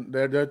question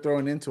that they're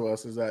throwing into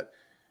us is that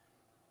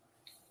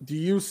do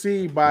you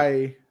see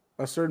by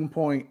a certain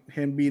point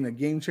him being a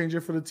game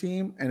changer for the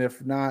team? And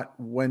if not,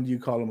 when do you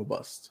call him a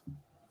bust?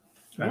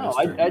 No,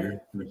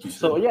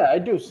 I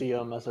do see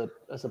him as a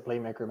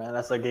playmaker, man.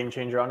 That's a game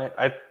changer on it.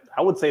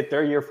 I would say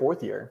third year,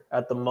 fourth year.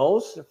 At the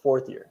most,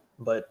 fourth year.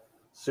 But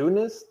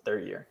soonest,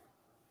 third year.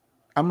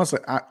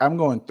 I'm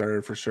going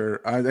third for sure.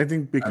 I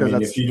think because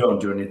if you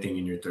don't do anything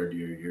in your third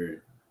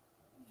year,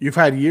 you've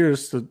had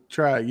years to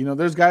try. You know,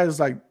 there's guys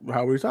like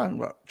how we were talking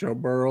about Joe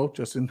Burrow,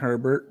 Justin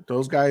Herbert.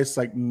 Those guys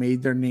like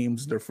made their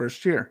names their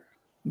first year.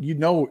 You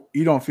know,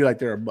 you don't feel like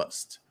they're a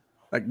bust.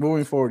 Like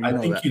moving forward, I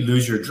think you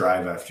lose your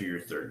drive after your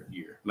third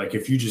year. Like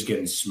if you're just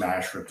getting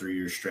smashed for 3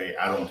 years straight,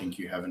 I don't think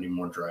you have any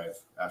more drive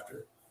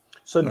after.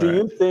 So do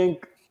you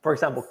think, for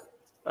example,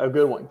 a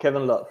good one,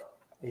 Kevin Love,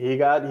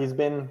 he's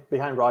been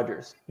behind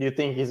Rodgers. Do you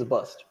think he's a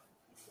bust?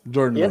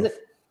 Jordan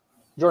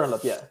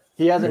Love, yeah.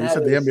 He hasn't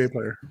had the NBA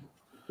player.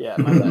 Yeah,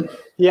 my bad.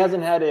 He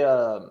hasn't had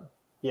a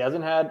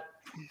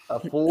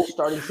full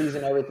starting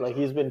season. Everything like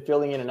he's been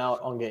filling in and out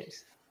on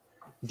games.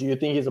 Do you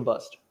think he's a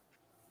bust?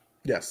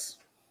 Yes.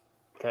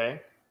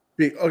 Okay.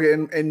 Okay,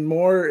 and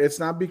more, it's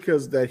not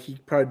because that he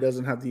probably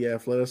doesn't have the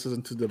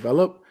athleticism to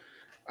develop.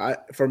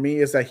 For me,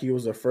 it's that he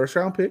was a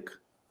first-round pick.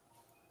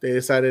 They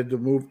decided to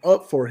move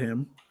up for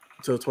him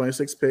to the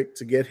 26th pick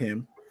to get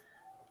him.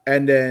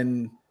 And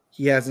then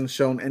he hasn't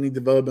shown any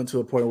development to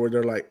the point where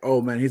they're like, oh,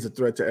 man, he's a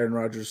threat to Aaron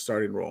Rodgers'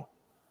 starting role.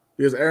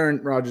 Because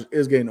Aaron Rodgers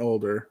is getting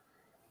older.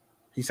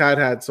 He's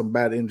had some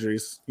bad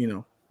injuries, you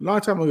know. A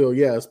long time ago,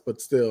 yes, but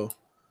still.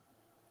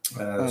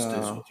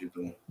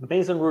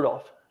 Mason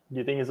Rudolph. Do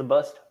you think he's a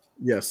bust?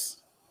 Yes.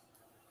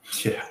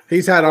 Yeah.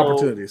 He's had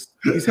opportunities.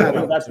 He's had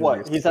That's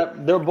what.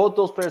 They're both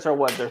those players are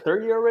what? Their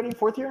third year already?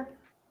 Fourth year?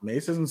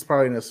 Mason's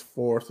probably in his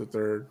fourth or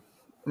third.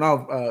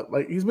 No,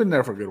 like he's been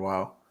there for a good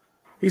while.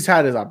 He's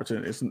had his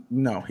opportunities.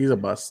 No, he's a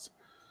bust.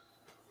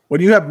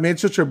 When you have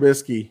Mitchell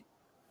Trubisky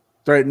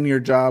threatening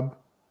your job,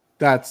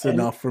 that's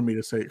enough for me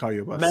to call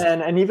you a bust.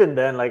 Man, and even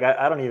then, like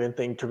I don't even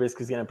think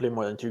Trubisky's gonna play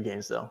more than 2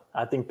 games though.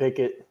 I think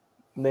Pickett,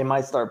 they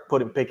might start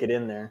putting Pickett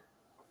in there.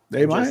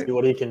 They might see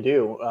what he can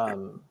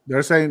do.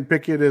 They're saying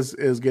Pickett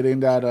is getting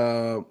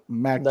that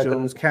Mac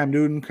Jones, Cam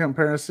Newton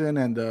comparison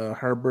and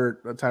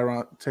Herbert,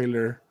 Tyrod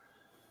Taylor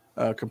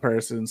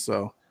comparison.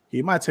 So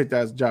he might take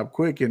that job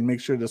quick and make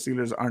sure the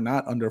Steelers are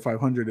not under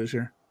 500 this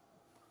year.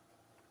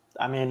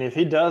 I mean, if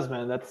he does,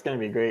 man, that's going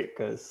to be great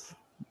because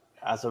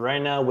as of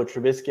right now with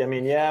Trubisky, I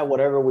mean, yeah,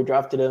 whatever, we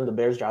drafted him, the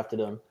Bears drafted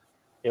him.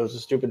 It was a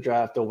stupid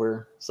draft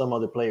over some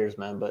other players,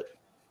 man. But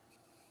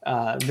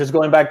just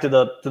going back to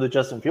the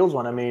Justin Fields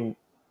one, I mean,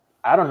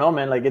 I don't know,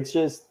 man. Like, it's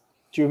just,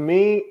 to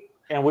me,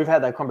 and we've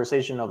had that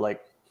conversation of,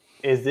 like,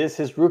 is this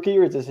his rookie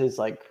or is this his,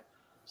 like,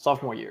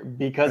 sophomore year?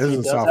 Because he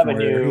does have a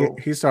new...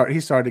 He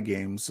started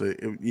games. So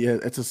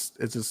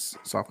it's his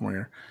sophomore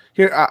year.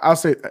 Here, I'll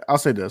say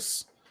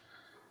this.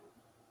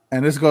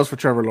 And this goes for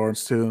Trevor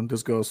Lawrence, too. And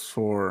this goes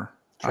for...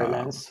 Trey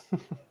Lance.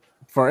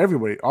 For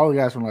everybody. All the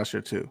guys from last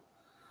year, too.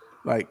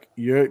 Like,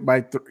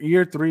 by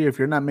year 3, if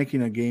you're not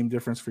making a game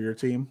difference for your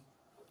team,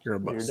 you're a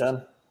bust. You're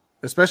done.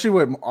 Especially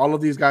when all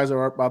of these guys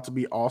are about to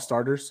be all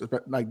starters.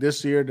 Like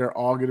this year, they're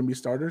all going to be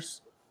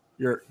starters.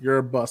 You're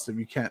a bust if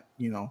you can't,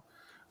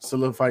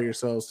 solidify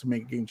yourselves to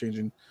make game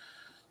changing.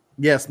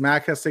 Yes,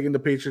 Mac has taken the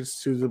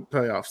Patriots to the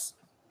playoffs.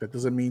 That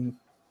doesn't mean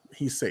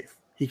he's safe.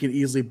 He can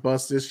easily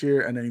bust this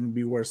year and then even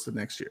be worse the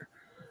next year.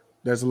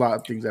 There's a lot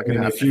of things that can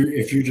happen.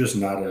 If you're just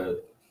not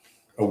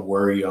a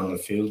worry on the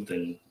field,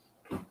 then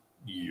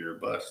you're a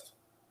bust.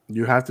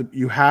 You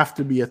have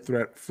to be a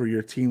threat for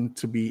your team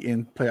to be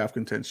in playoff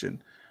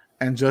contention.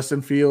 And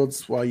Justin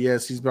Fields, while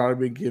yes, he's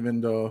probably given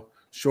the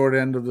short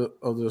end of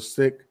the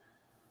stick,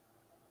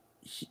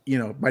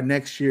 by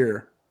next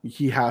year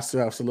he has to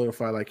have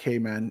solidified like, hey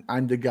man,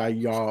 I'm the guy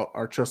y'all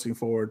are trusting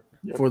forward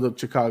for the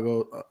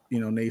Chicago,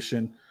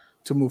 nation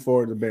to move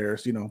forward the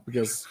Bears,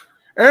 because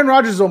Aaron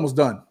Rodgers is almost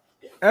done.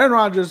 Aaron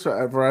Rodgers,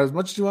 for as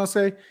much as you want to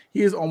say,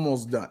 he is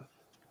almost done.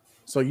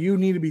 So you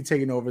need to be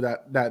taking over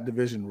that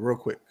division real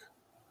quick.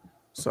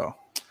 So,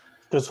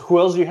 because who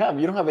else do you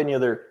have? You don't have any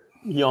other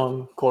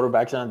young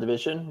quarterbacks in the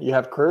division. You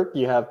have Kirk.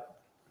 You have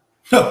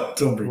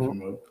don't bring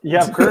him up. You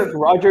have Kirk,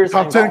 Rodgers,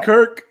 top 10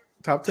 Kirk.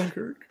 Top 10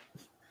 Kirk.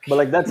 But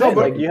like that's No, it.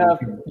 but- Like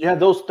you have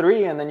those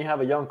three, and then you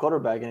have a young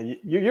quarterback, and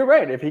you're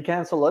right. If he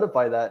can't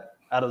solidify that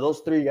out of those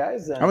three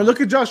guys, then I mean,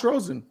 look at Josh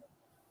Rosen,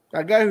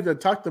 that guy who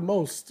talked the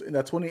most in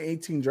that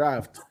 2018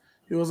 draft.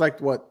 He was like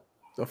what,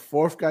 the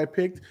fourth guy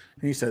picked,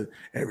 and he said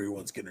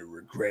everyone's gonna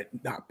regret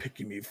not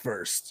picking me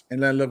first.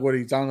 And then look what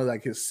he's on to,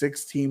 like his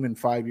sixth team in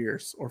 5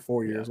 years or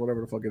 4 years,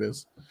 whatever the fuck it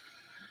is.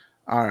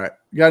 All right,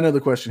 got another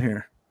question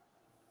here.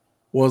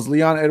 Was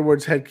Leon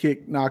Edwards' head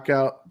kick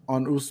knockout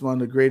on Usman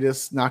the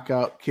greatest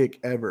knockout kick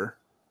ever?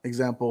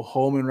 Example: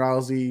 Holman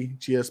Rousey,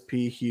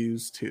 GSP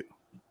Hughes 2.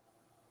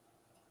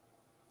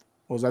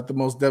 Was that the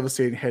most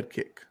devastating head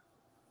kick?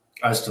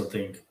 I still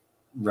think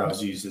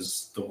Rousey's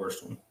is the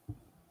worst one.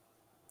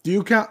 Do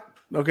you count?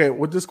 Okay,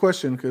 with this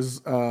question, because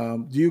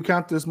do you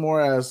count this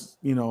more as,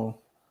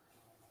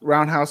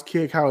 roundhouse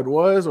kick how it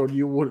was, or do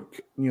you would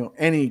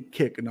any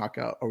kick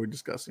knockout? Are we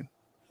discussing?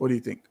 What do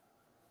you think?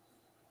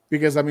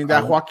 Because I mean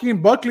that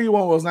Joaquin Buckley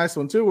one was a nice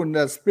one too. When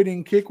that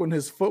spinning kick, when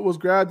his foot was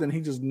grabbed and he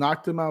just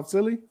knocked him out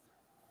silly.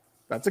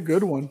 That's a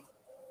good one.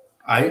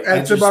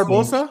 Edson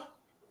Barbosa.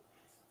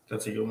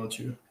 That's a good one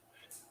too.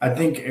 I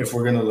think if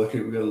we're gonna look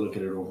at it, we gotta look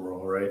at it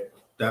overall, right?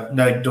 That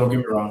don't get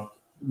me wrong.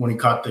 When he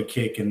caught the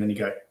kick and then he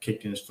got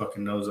kicked in his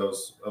fucking nose, that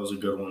was a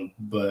good one.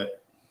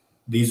 But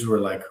these were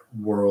like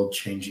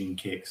world-changing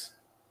kicks.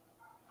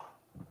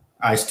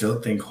 I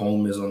still think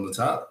Holm is on the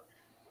top.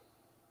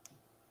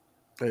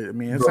 I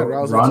mean, it's like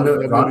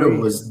Ronda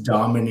was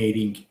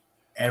dominating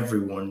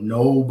everyone.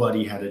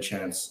 Nobody had a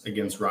chance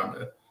against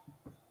Ronda.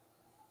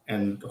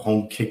 And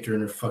Holm kicked her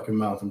in her fucking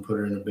mouth and put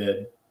her in a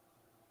bed.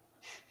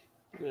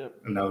 Yep.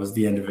 And that was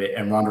the end of it.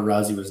 And Ronda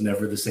Rousey was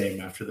never the same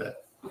after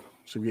that.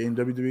 Should be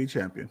WWE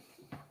champion.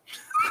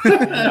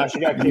 now she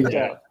got kicked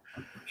out.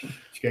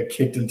 She got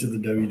kicked into the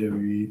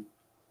WWE.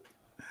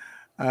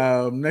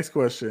 Next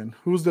question.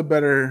 Who's the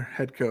better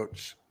head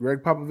coach,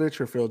 Greg Popovich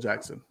or Phil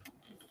Jackson?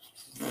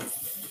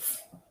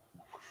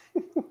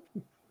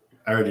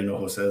 I already know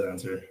Jose's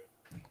answer.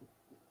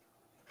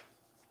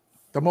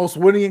 The most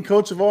winning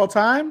coach of all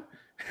time?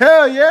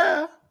 Hell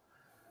yeah.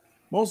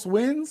 Most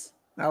wins?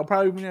 That'll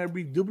probably never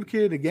be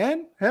duplicated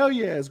again? Hell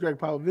yeah, it's Greg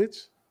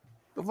Popovich.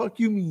 The fuck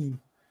you mean?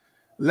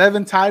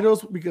 11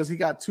 titles because he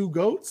got 2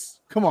 GOATs?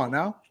 Come on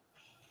now.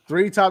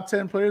 3 top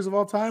 10 players of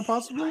all time,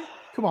 possibly?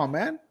 Come on,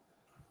 man.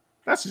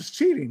 That's just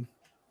cheating.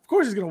 Of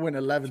course he's going to win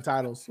 11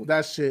 titles with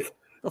that shit.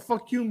 The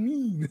fuck you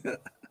mean?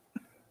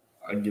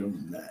 I'd give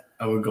him that.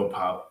 I would go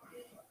Pop.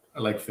 I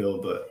like Phil,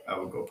 but I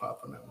would go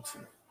Pop on that one too.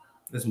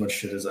 As much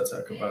shit as I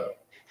talk about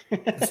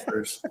this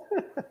first.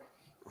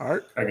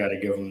 Art? I got to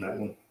give him that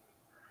one.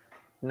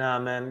 Nah,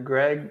 man,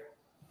 Greg.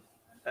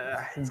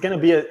 It's gonna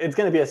be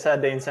a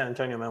sad day in San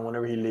Antonio, man.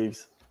 Whenever he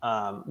leaves,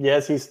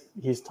 yes,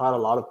 he's taught a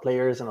lot of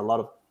players and a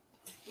lot of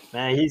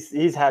man.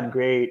 He's had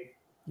great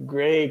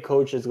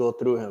coaches go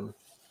through him,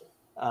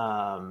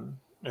 and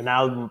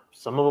now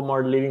some of them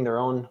are leading their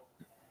own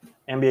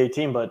NBA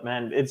team. But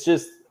man, it's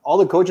just all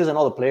the coaches and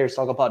all the players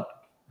talk about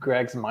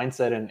Greg's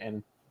mindset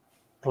and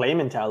play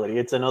mentality.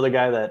 It's another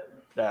guy that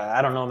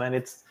I don't know, man.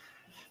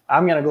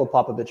 I'm gonna go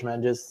Popovich,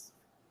 man. Just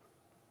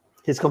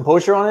his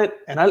composure on it,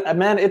 and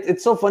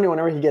it's so funny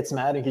whenever he gets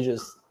mad and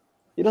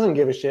he doesn't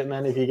give a shit,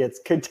 man, if he gets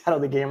kicked out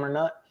of the game or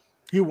not.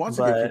 He wants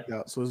to get kicked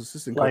out, so his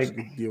assistant coach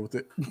can deal with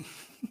it.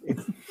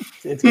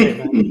 It's great,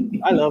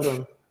 man. I love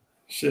him.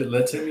 Shit,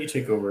 let Timmy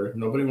take over.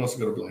 Nobody wants to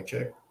go to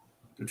blackjack.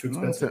 They're too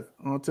expensive.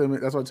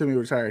 That's why Timmy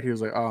retired. He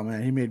was like, "Oh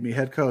man, he made me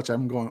head coach.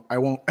 I'm going. I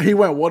won't." He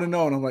went 1-0, and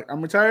I'm like,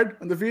 "I'm retired,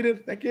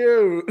 undefeated. Thank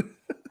you."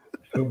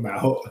 I'm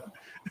out.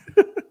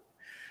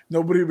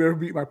 Nobody ever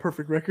beat my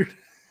perfect record.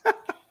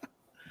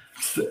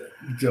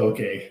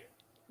 Okay.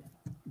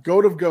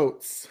 Goat of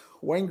goats: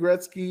 Wayne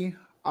Gretzky,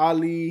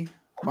 Ali,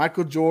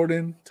 Michael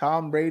Jordan,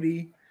 Tom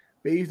Brady,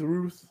 Babe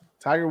Ruth,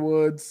 Tiger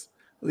Woods,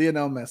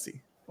 Lionel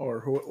Messi, or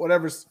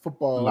whatever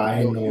football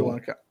you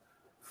want to count.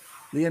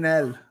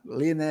 Lionel.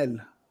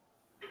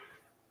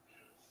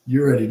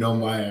 You already know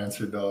my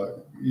answer,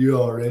 dog. You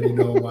already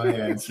know my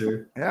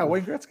answer. Yeah,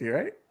 Wayne Gretzky,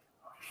 right?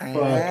 Fuck,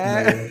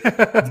 man.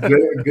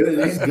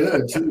 Good. He's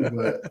good too,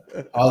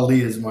 but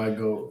Ali is my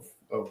goat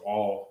of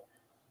all.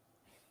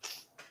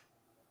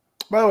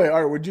 By the way,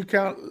 Art, would you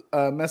count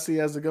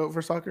Messi as the GOAT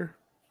for soccer?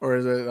 Or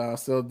is it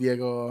still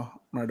Diego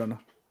Maradona?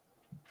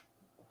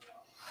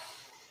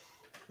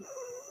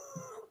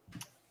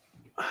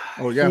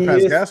 Oh, yeah,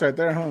 pass gas right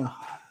there, huh?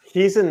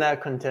 He's in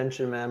that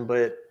contention, man,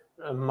 but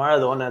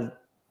Maradona,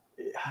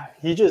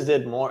 he just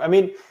did more. I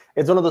mean,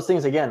 it's one of those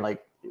things, again,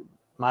 like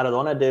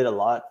Maradona did a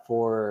lot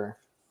for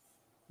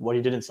what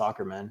he did in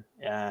soccer, man.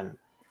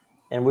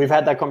 And we've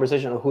had that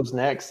conversation of who's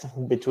next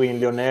between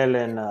Lionel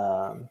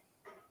and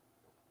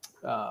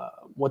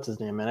what's his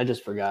name, man? I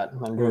just forgot.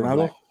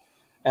 Ronaldo?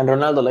 And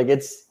Ronaldo. Like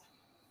it's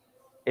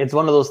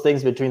one of those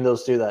things between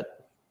those two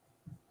that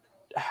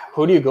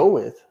who do you go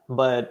with?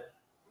 But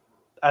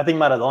I think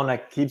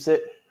Maradona keeps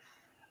it.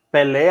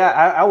 Pelé,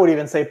 I would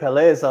even say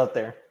Pelé is out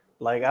there.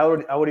 Like I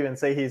would even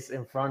say he's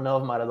in front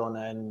of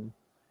Maradona and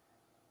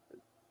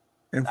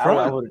in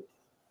front.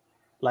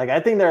 Like, I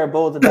think they're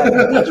both that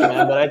contention,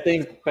 man. But I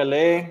think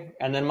Pelé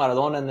and then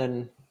Maradona and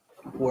then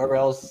whoever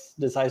else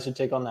decides to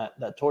take on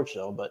that torch,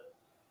 though. But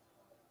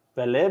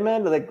Pelé,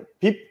 man, like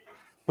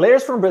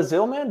players from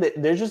Brazil, man,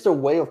 they're just a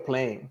way of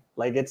playing.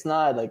 Like, it's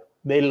not like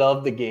they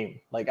love the game.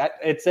 Like,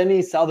 it's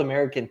any South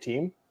American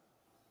team.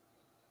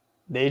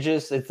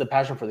 It's the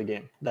passion for the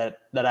game that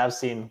I've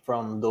seen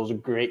from those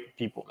great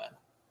people, man.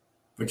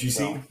 But you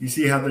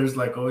see how there's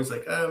like always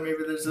like, oh,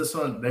 maybe there's this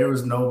one. There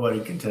was nobody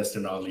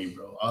contesting Ali,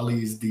 bro.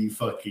 Ali is the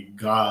fucking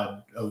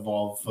god of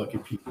all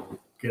fucking people.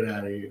 Get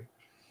out of here.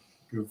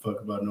 Give a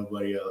fuck about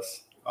nobody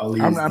else.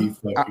 Ali is the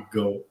fucking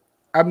GOAT.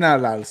 I'm not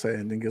allowed to say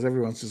anything because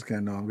everyone's just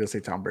gonna know I'm gonna say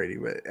Tom Brady,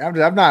 but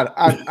I'm not.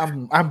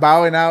 I'm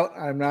bowing out.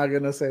 I'm not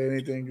gonna say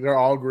anything. They're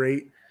all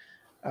great.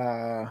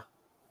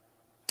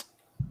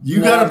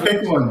 You gotta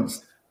pick one.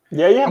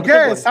 Yeah.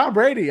 Okay, it's Tom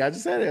Brady. I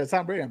just said it. It's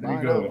Tom Brady. I'm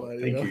bowing out.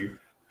 Thank you.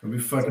 Don't be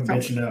fucking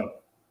bitching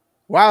out.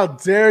 How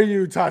dare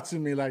you talk to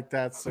me like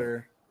that,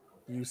 sir?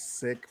 You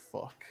sick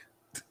fuck.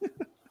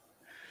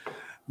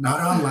 Not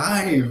on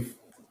live.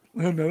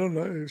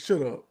 No.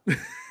 Shut up.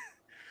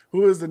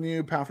 Who is the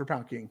new pound for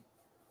pound king?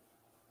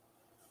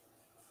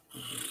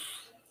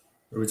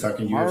 Are we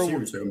talking UFC or are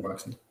we talking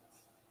boxing?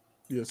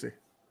 UFC.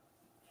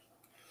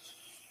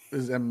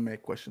 This is an MMA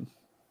question.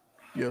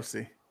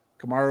 UFC.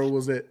 Kamaru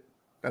was it.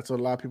 That's what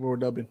a lot of people were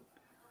dubbing.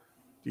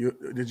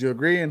 Did you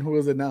agree? And who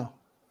is it now?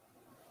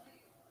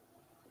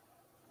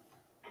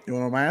 You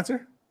want to know my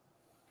answer?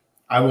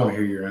 I want to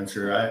hear your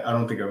answer. I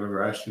don't think I've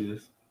ever asked you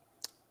this.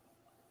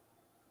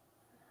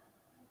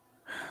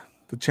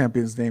 The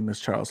champion's name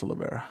is Charles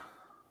Oliveira.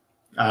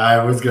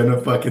 I was going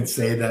to fucking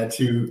say that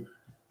too.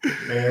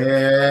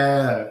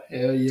 Yeah.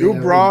 Hell yeah.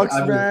 Dude, Bronx,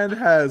 man,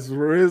 has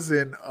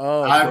risen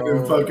up.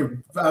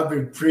 I've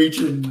been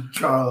preaching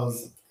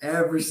Charles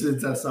ever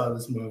since I saw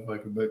this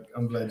motherfucker, but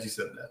I'm glad you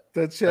said that.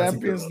 The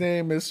champion's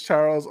name is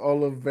Charles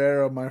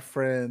Oliveira, my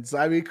friends.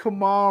 I mean,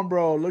 come on,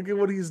 bro. Look at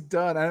what he's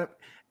done.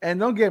 And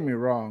don't get me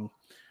wrong.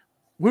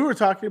 We were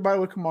talking about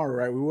it with Kamaru,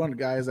 right? We want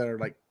guys that are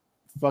like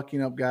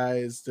fucking up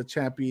guys, the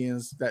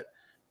champions that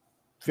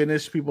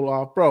finish people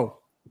off. Bro,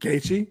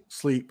 Gaethje,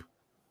 sleep.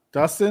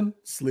 Dustin,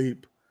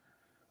 sleep.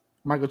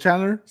 Michael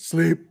Chandler,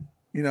 sleep.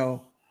 You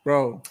know,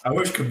 bro. I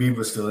wish Khabib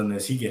was still in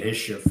this. He get his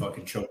shit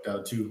fucking choked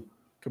out too.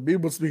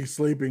 Khabib was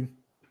sleeping.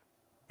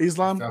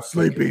 Islam,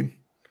 sleeping.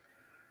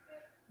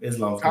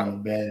 Islam's going to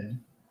bed.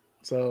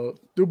 So,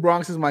 Dude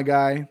Bronx is my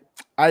guy.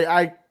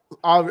 I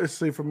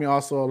obviously, for me,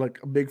 also, like,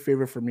 a big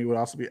favorite for me would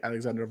also be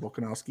Alexander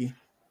Volkanovski.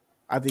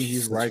 I think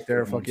he's right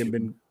there. It's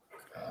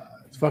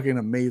fucking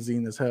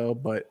amazing as hell.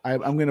 But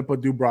I'm going to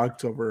put Dude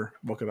Bronx over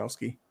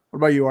Volkanovski. What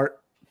about you,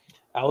 Art?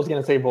 I was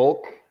going to say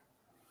Volk.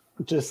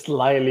 Just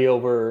slightly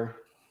over.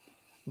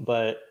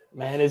 But,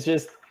 man, it's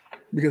just...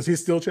 Because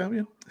he's still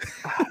champion?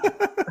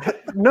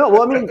 No,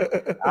 well, I mean,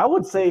 I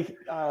would say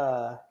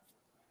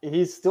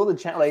he's still the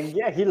champ. Like,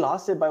 yeah, he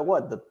lost it by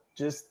what?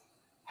 Just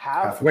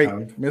half? Weight,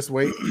 miss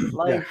weight.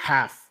 Like, yeah,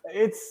 half.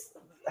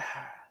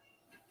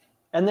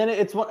 And then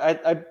it's what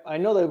I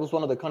know that it was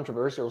one of the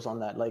controversials on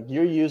that. Like,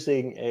 you're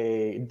using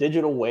a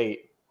digital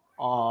weight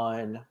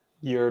on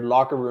your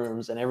locker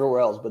rooms and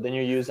everywhere else, but then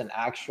you use an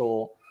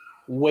actual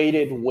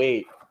weighted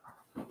weight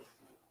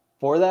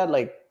for that.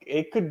 Like,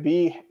 it could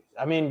be.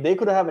 I mean, they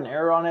could have an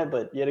error on it,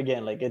 but yet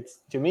again, like,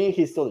 it's, to me,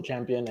 he's still the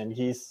champion, and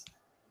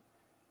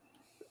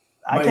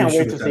I can't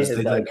wait to see his.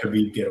 They let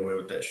Khabib get away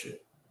with that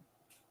shit.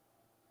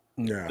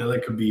 Yeah, they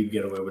let Khabib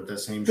get away with that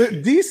same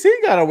shit. DC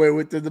got away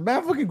with it. The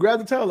man fucking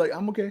grabbed the towel, like,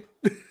 I'm okay.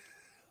 It's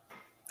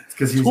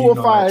because he's eating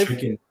all that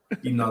chicken,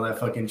 eating all that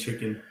fucking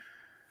chicken.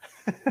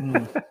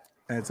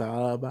 That's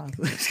all about.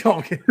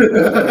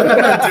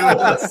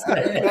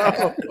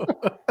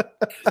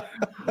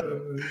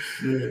 Oh,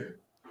 shit.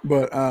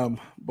 But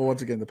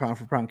once again, the pound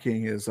for pound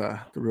king is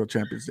the real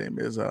champion's name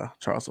is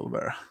Charles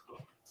Oliveira.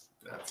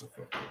 That's a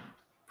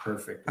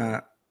perfect.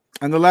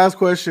 And the last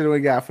question we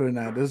got for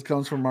tonight, this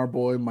comes from our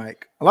boy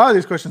Mike. A lot of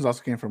these questions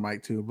also came from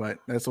Mike too, but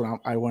that's what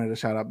I wanted to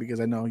shout out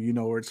because I know you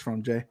know where it's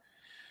from, Jay.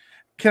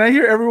 Can I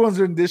hear everyone's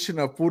rendition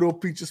of Puro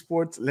Pinche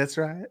Sports? Let's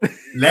ride.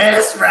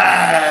 Let's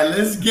ride.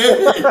 Let's get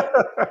it.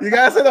 You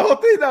gotta say the whole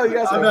thing, though.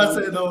 I'm not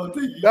saying the whole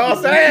thing.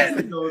 No, say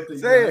it.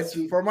 Say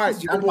it for Mike.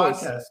 On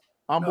boys.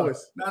 On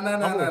boys. No,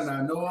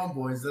 on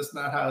boys. That's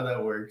not how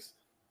that works.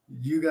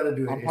 You got to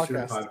do it. It's your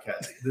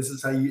podcast. This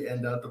is how you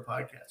end out the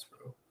podcast,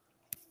 bro.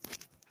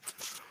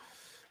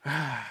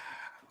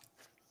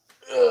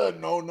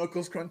 No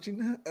knuckles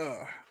crunching.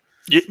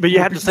 But you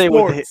have to say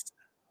with it.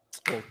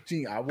 Oh,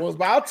 gee, I was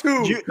about to.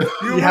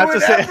 You have to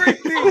say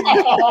everything.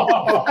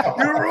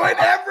 You ruined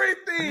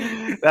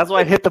everything. That's why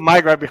I hit the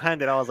mic right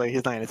behind it. I was like,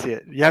 he's not going to see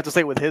it. You have to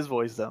say it with his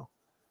voice, though.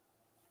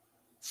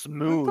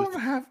 Smooth.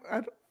 Oh,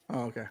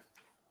 okay.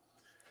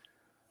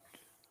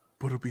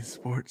 Puro Pinche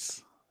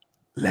Sports.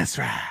 Let's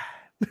ride.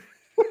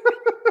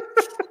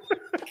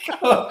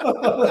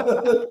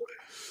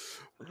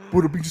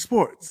 Puro Pinche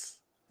Sports.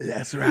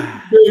 Let's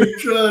ride. Big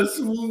trust.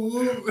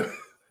 Woo-woo.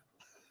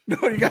 No,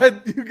 you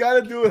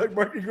gotta do it like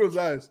Marky Girl's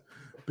eyes.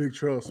 Big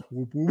trust.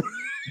 Whoop whoop.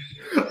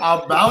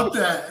 About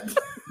that.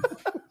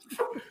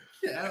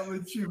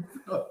 with you,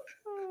 bro?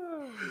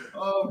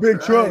 Oh, Big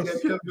Craig,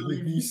 trust. I can't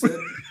believe you said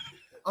that.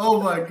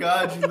 Oh my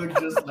God, you look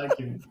just like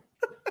him.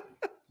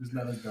 Just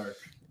not as dark.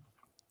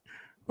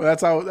 Well,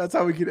 that's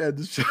how we can end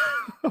the show.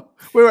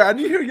 wait, I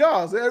need to hear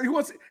y'all's.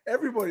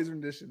 Everybody's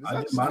rendition.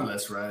 I did my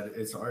less rad.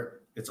 It's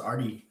Art. It's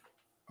Artie.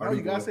 Oh,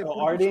 you gotta say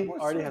Artie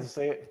has to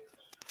say it.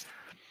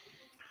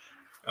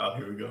 Oh,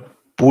 here we go.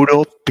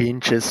 Puro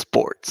Pinche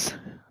Sports.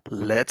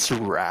 Let's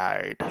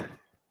ride.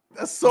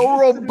 That's so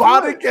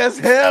robotic as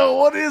hell.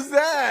 What is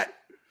that?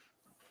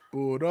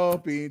 Puro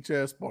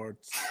Pinche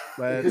Sports.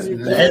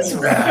 Let's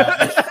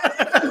ride.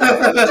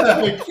 I'm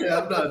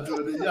not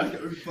doing it. Y'all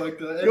got me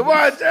fucked up. Come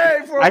on, Jay.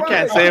 I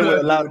can't say it with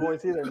a loud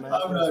voice either, man.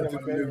 I'm not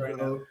doing it right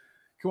now.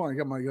 Come on.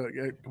 Come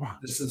on.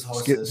 This is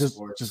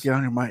just get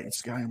on your mic.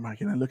 Just get on your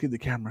mic and then look at the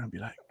camera and be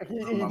like, He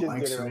just did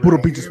it right Puro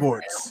now. Pinche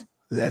Sports.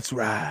 Let's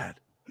ride.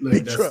 Look,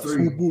 Big that's trucks.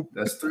 three. Whoop, whoop.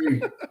 That's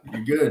three.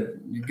 You're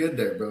good. You're good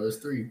there, bro. That's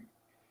three.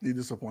 You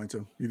disappoint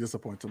him.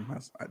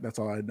 That's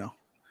all I know.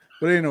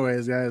 But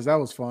anyways, guys, that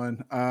was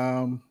fun.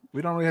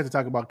 We don't really have to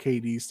talk about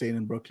KD staying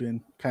in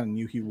Brooklyn. Kind of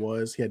knew he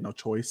was. He had no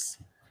choice.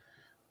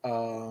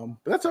 But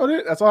that's all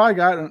it. That's all I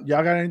got.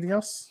 Y'all got anything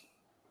else?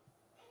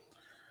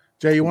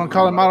 Jay, you want to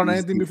call him out on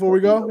anything before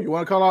we go? You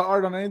want to call out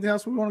Art on anything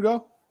else we want to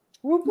go?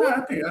 No,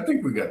 I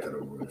think we got that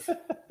over with.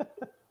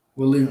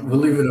 We'll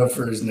leave it up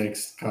for his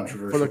next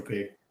controversial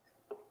pick.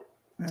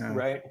 Yeah.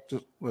 Right.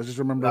 Let's just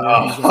remember.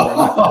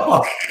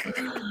 Oh.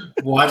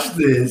 Watch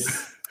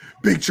this.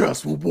 Big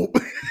trust. Whoop, whoop.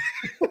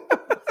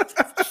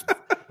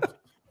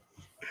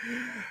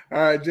 All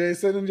right, Jay,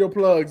 send in your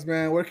plugs,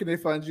 man. Where can they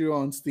find you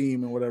on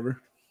Steam and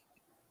whatever?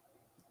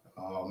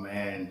 Oh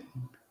man.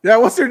 Yeah,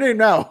 what's your name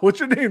now? What's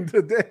your name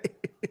today?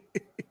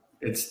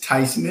 It's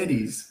Tyson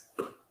Nitties.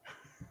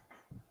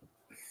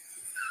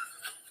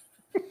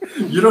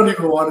 You don't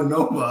even want to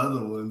know my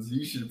other ones.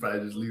 You should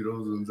probably just leave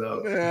those ones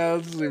out. Yeah,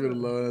 let's leave it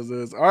alone as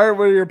is. All right,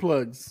 what are your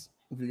plugs?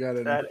 If you got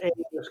it. That _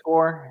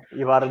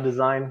 Yvada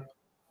Design.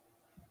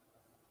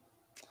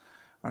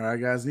 All right,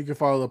 guys. You can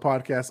follow the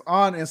podcast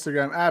on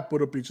Instagram at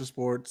Puro Pinche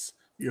Sports.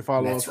 You can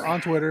follow us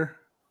on Twitter.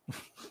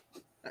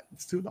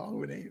 It's too long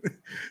of a name.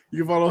 You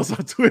can follow us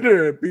on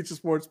Twitter at Pinche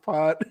Sports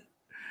Pod.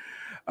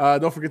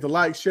 Don't forget to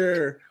like,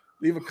 share,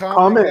 leave a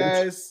comment,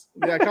 guys.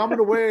 Yeah, comment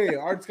away.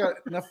 Art's got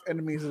enough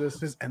enemies of this.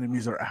 His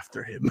enemies are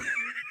after him.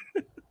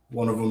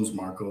 One of them's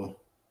Marco.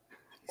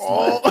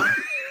 Oh,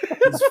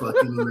 He's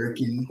fucking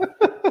lurking.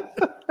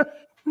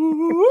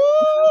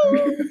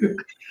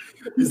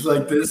 He's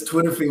like this,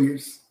 Twitter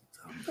fingers.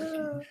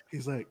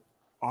 He's like,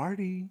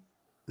 Artie,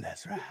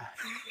 let's ride.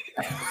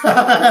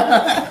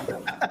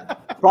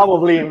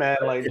 Probably, man.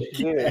 Like,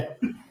 shit.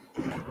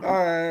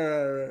 All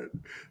right.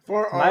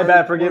 For My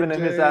bad for giving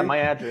him my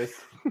address.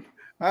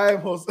 I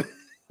am host.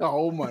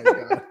 Oh my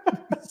God.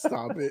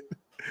 Stop it.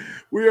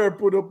 We are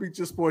Puro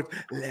Pinche Sports.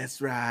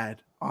 Let's ride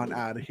on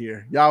out of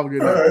here. Y'all have a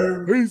good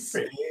night. Peace.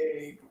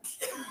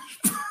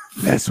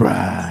 Let's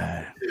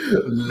ride.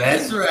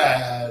 Let's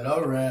ride.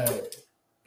 All right.